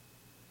life.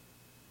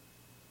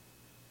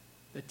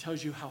 That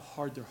tells you how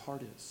hard their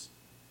heart is.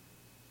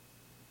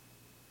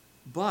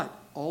 But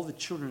all the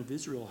children of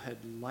Israel had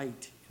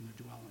light in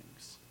their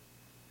dwellings.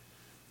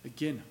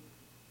 Again,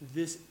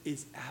 this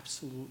is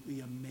absolutely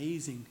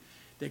amazing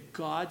that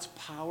God's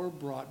power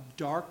brought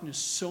darkness,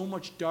 so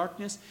much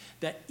darkness,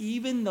 that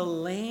even the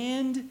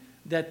land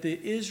that the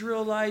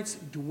Israelites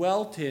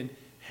dwelt in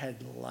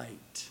had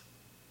light.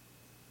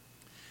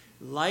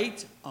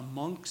 Light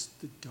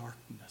amongst the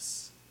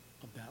darkness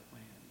of that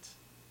land.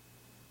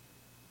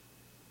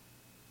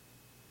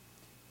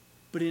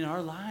 But in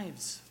our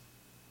lives,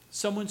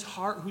 someone's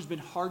heart who's been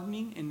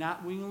hardening and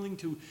not willing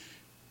to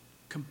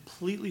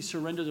completely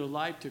surrender their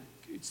life to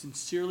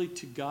sincerely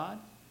to God,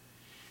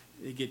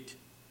 it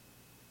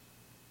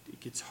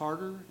gets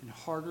harder and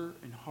harder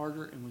and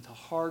harder, and with a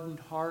hardened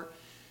heart,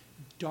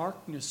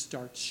 darkness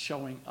starts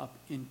showing up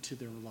into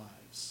their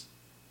lives.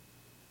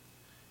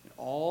 In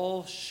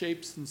all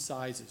shapes and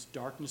sizes.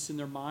 Darkness in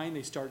their mind.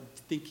 They start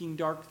thinking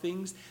dark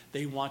things.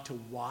 They want to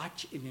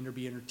watch and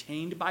be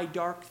entertained by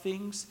dark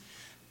things.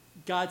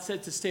 God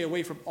said to stay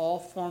away from all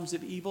forms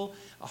of evil.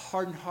 A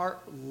hardened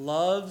heart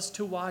loves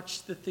to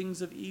watch the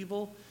things of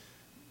evil.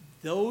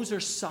 Those are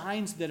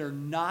signs that are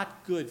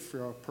not good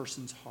for a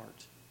person's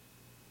heart.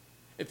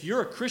 If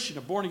you're a Christian,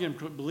 a born-again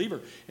believer,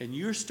 and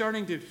you're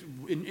starting to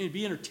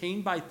be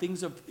entertained by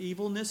things of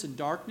evilness and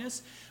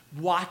darkness,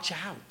 watch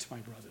out, my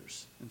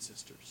brothers and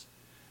sisters.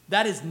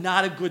 That is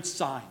not a good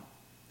sign.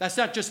 That's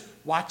not just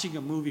watching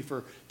a movie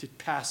to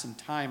pass some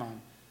time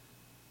on.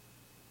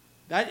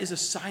 That is a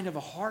sign of a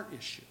heart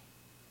issue.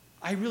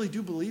 I really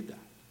do believe that.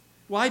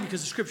 Why?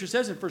 Because the scripture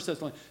says in 1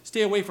 Thessalonians,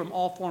 stay away from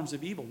all forms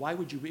of evil. Why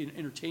would you be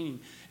entertaining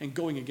and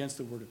going against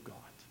the word of God?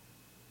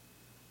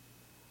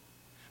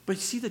 But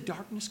you see the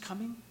darkness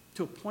coming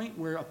to a point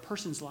where a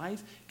person's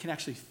life can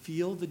actually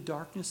feel the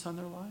darkness on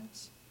their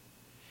lives?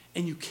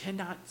 And you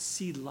cannot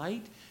see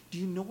light? Do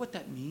you know what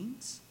that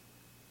means?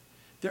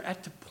 They're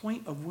at the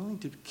point of willing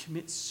to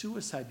commit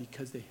suicide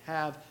because they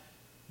have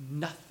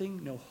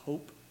nothing, no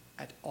hope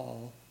at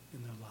all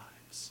in their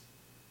lives.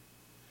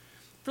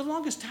 For the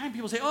longest time,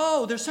 people say,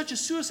 oh, there's such a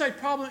suicide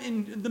problem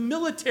in the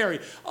military.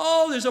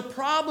 Oh, there's a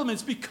problem.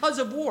 It's because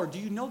of war. Do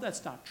you know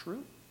that's not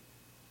true?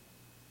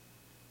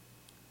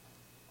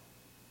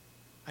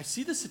 I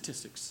see the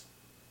statistics.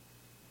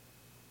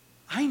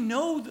 I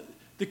know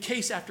the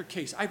case after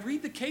case. I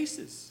read the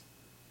cases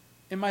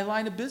in my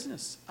line of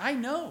business. I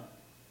know.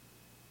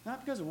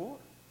 Not because of war.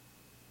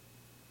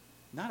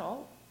 Not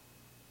all.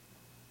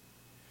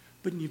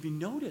 But if you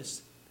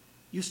notice,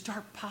 you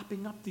start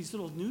popping up these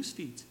little news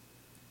feeds.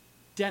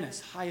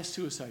 Dentists, highest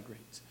suicide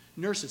rates.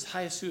 Nurses,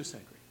 highest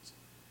suicide rates.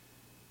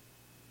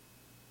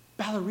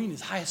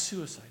 Ballerinas, highest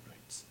suicide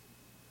rates.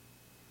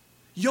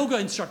 Yoga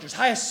instructors,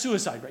 highest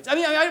suicide rates. I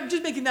mean, I'm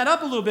just making that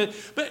up a little bit,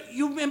 but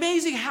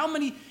amazing how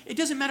many, it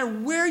doesn't matter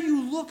where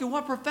you look and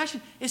what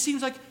profession, it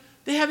seems like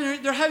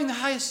they're having the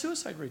highest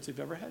suicide rates they've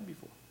ever had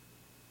before.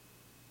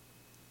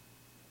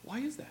 Why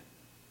is that?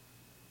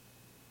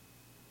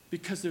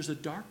 Because there's a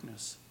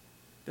darkness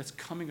that's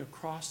coming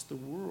across the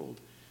world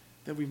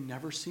that we've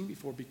never seen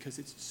before, because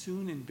it's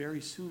soon and very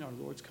soon our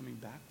Lord's coming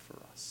back for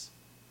us.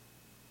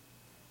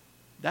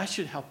 That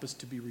should help us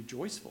to be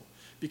rejoiceful,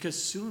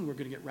 because soon we're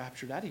going to get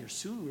raptured out of here.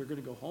 Soon we're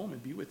going to go home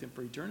and be with him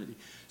for eternity.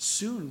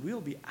 Soon we'll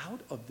be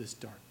out of this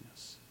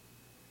darkness.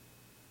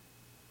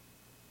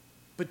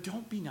 But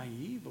don't be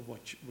naive of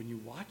when you're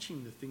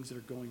watching the things that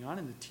are going on,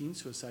 and the teen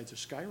suicides are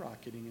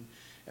skyrocketing, and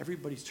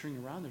everybody's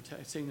turning around,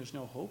 they're saying there's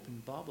no hope,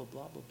 and blah, blah,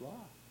 blah, blah, blah.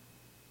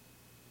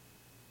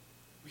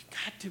 We've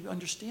got to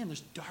understand there's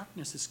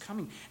darkness is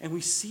coming. And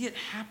we see it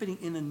happening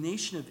in the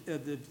nation of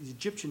the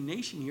Egyptian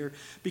nation here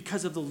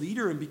because of the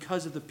leader and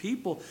because of the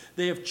people.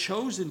 They have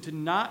chosen to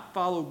not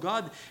follow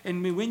God.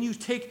 And when you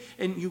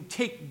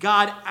take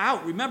God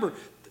out, remember,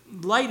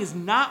 light is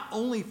not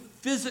only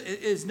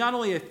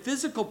a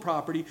physical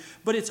property,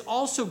 but it's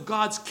also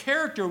God's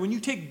character. When you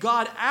take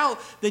God out,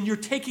 then you're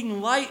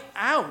taking light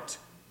out.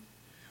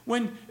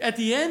 When at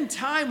the end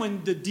time,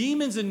 when the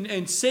demons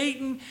and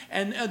Satan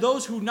and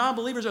those who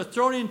non-believers are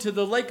thrown into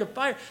the lake of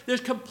fire,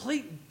 there's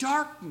complete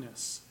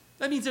darkness.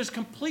 That means there's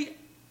complete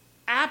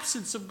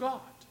absence of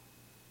God.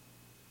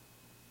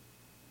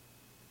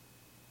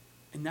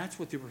 And that's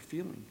what they were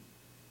feeling.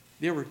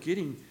 They were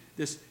getting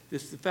the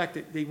fact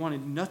that they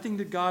wanted nothing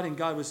to God, and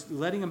God was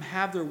letting them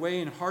have their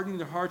way and hardening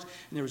their hearts.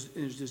 And there's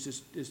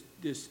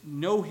this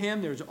no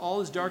him. There's all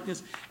this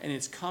darkness, and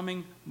it's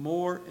coming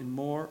more and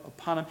more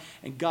upon them.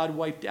 And God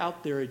wiped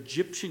out their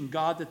Egyptian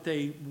god that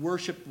they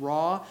worshiped,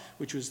 Ra,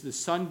 which was the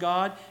sun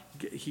god.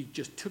 He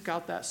just took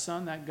out that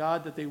sun, that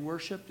god that they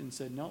worshipped, and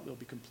said, no, there'll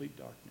be complete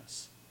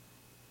darkness.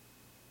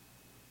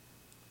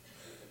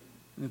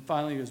 And then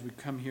finally, as we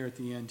come here at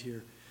the end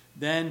here,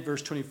 then,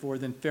 verse 24,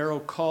 then Pharaoh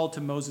called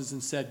to Moses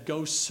and said,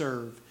 go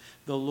serve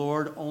the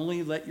Lord.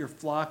 Only let your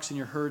flocks and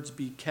your herds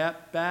be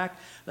kept back.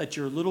 Let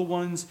your little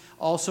ones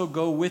also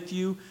go with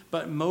you.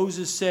 But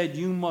Moses said,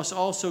 you must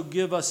also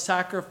give us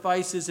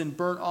sacrifices and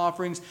burnt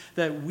offerings,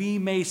 that we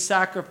may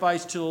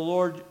sacrifice to the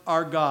Lord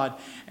our God.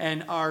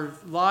 And our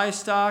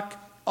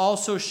livestock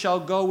also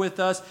shall go with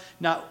us.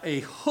 Not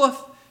a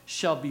hoof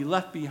shall be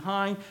left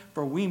behind,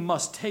 for we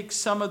must take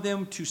some of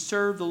them to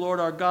serve the Lord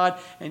our God,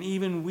 and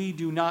even we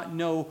do not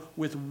know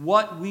with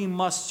what we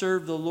must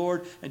serve the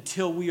Lord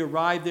until we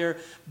arrive there.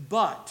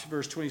 But,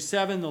 verse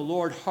 27, the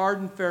Lord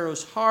hardened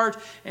Pharaoh's heart,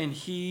 and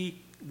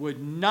he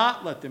would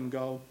not let them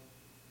go.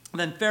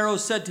 Then Pharaoh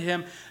said to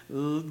him,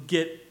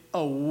 get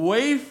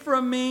away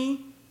from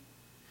me,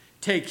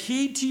 take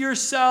heed to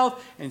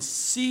yourself, and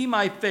see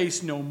my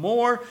face no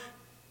more,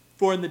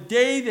 for in the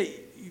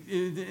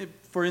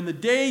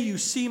day you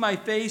see my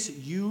face,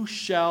 you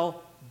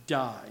shall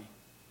die.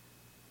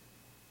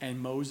 And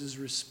Moses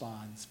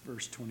responds,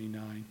 verse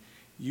 29,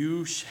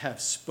 you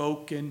have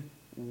spoken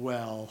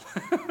well.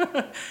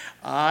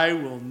 I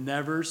will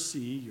never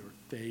see your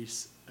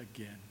face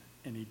again.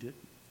 And he didn't.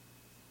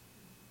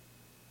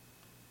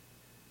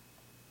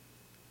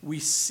 We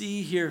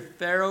see here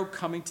Pharaoh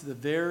coming to the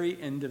very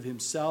end of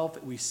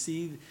himself. We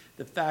see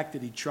the fact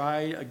that he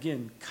tried,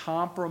 again,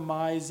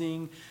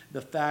 compromising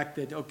the fact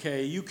that,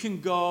 okay, you can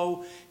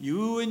go,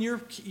 you and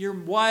your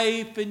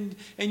wife and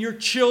your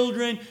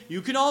children,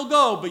 you can all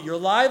go, but your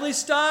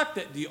livestock,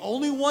 that the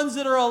only ones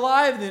that are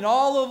alive in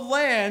all of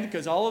land,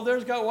 because all of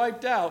theirs got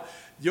wiped out,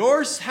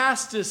 yours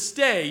has to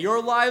stay.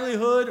 Your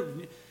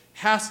livelihood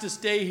has to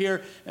stay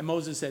here. And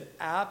Moses said,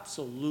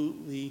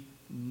 absolutely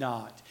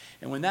not.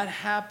 And when that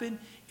happened,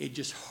 it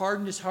just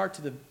hardened his heart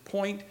to the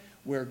point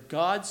where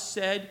God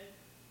said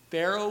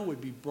Pharaoh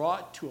would be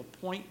brought to a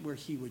point where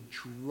he would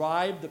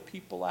drive the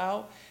people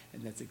out.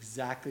 And that's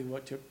exactly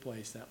what took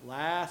place. That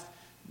last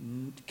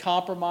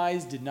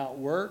compromise did not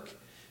work.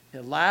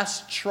 The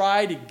last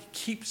try to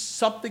keep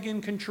something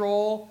in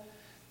control.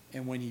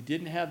 And when he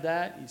didn't have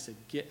that, he said,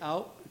 get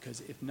out,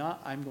 because if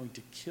not, I'm going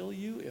to kill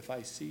you if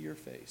I see your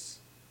face.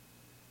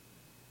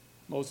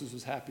 Moses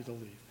was happy to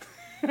leave.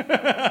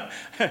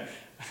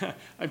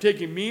 I'm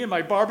taking me and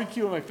my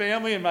barbecue and my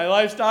family and my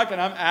livestock,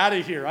 and I'm out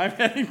of here. I'm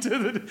heading to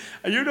the...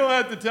 You don't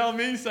have to tell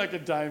me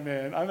second time,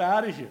 man. I'm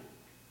out of here.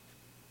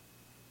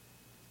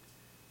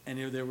 And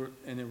they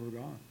were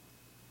gone.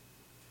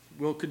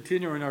 We'll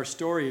continue in our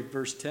story at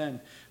verse 10,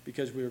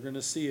 because we're going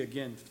to see,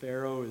 again,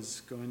 Pharaoh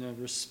is going to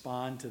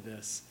respond to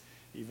this.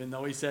 Even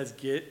though he says,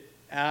 get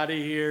out of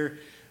here,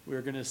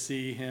 we're going to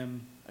see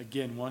him,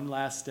 again, one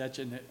last stretch.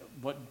 And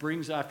what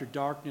brings after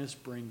darkness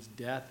brings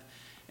death.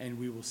 And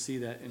we will see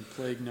that in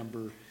plague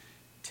number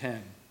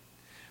 10.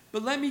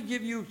 But let me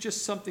give you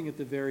just something at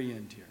the very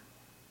end here.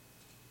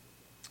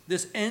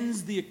 This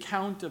ends the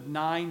account of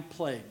 9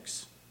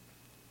 plagues.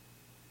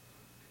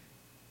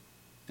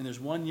 And there's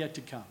one yet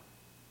to come.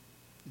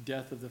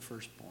 Death of the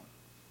firstborn.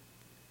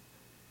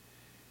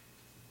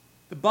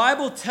 The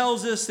Bible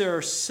tells us there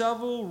are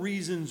several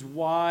reasons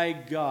why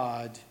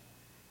God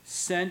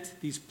sent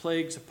these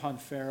plagues upon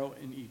Pharaoh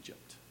in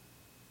Egypt.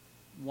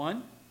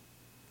 1,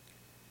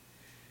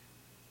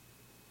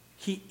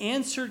 he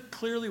answered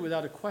clearly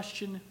without a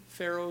question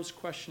Pharaoh's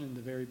question in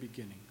the very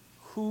beginning.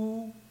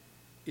 Who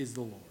is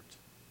the Lord?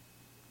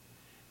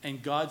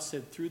 And God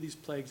said, through these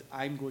plagues,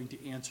 I'm going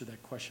to answer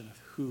that question of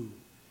who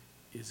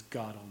is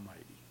God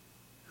Almighty?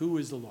 Who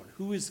is the Lord?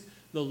 Who is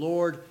the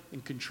Lord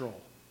in control?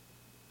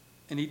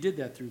 And he did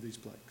that through these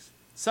plagues.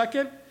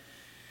 Second,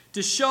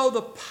 to show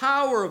the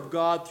power of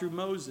God through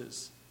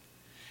Moses.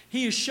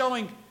 He is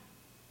showing,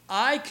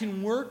 I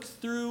can work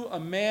through a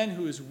man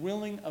who is a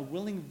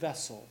willing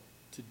vessel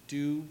to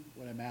do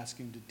what I'm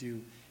asking him to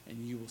do,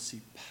 and you will see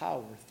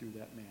power through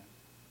that man.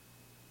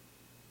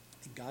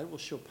 And God will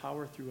show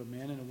power through a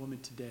man and a woman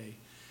today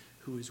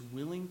who is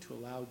willing to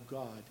allow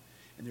God,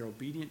 and they're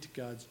obedient to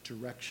God's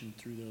direction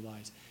through their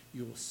lives.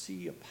 You will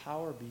see a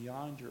power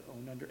beyond your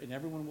own and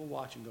everyone will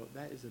watch and go,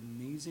 that is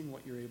amazing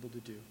what you're able to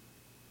do.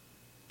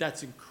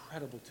 That's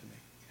incredible to me.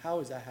 How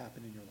has that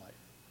happened in your life?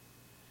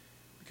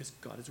 Because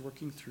God is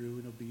working through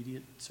an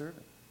obedient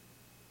servant.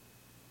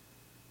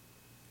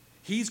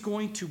 He's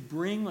going to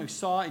bring, like we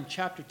saw in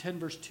chapter 10,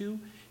 verse 2,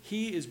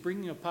 he is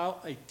bringing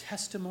about a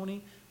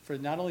testimony for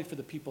not only for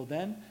the people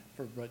then,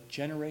 but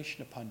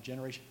generation upon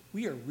generation.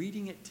 We are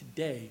reading it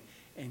today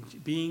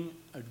and being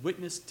a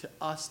witness to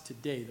us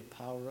today, the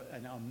power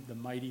and the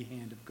mighty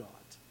hand of God.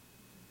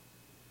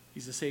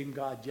 He's the same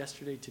God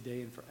yesterday,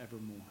 today, and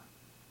forevermore.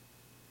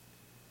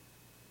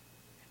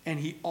 And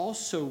he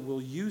also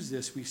will use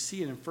this. We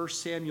see it in 1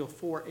 Samuel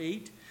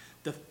 4:8.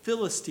 The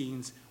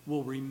Philistines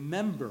will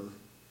remember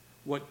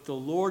what the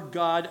Lord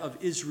God of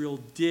Israel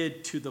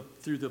did through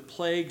the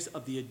plagues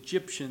of the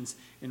Egyptians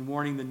in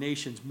warning the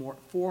nations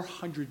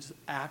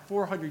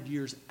 400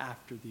 years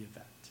after the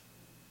event.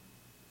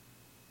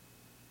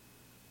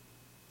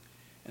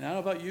 And I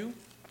don't know about you,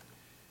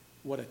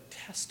 what a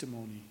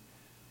testimony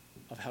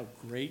of how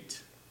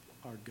great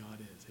our God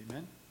is.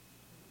 Amen?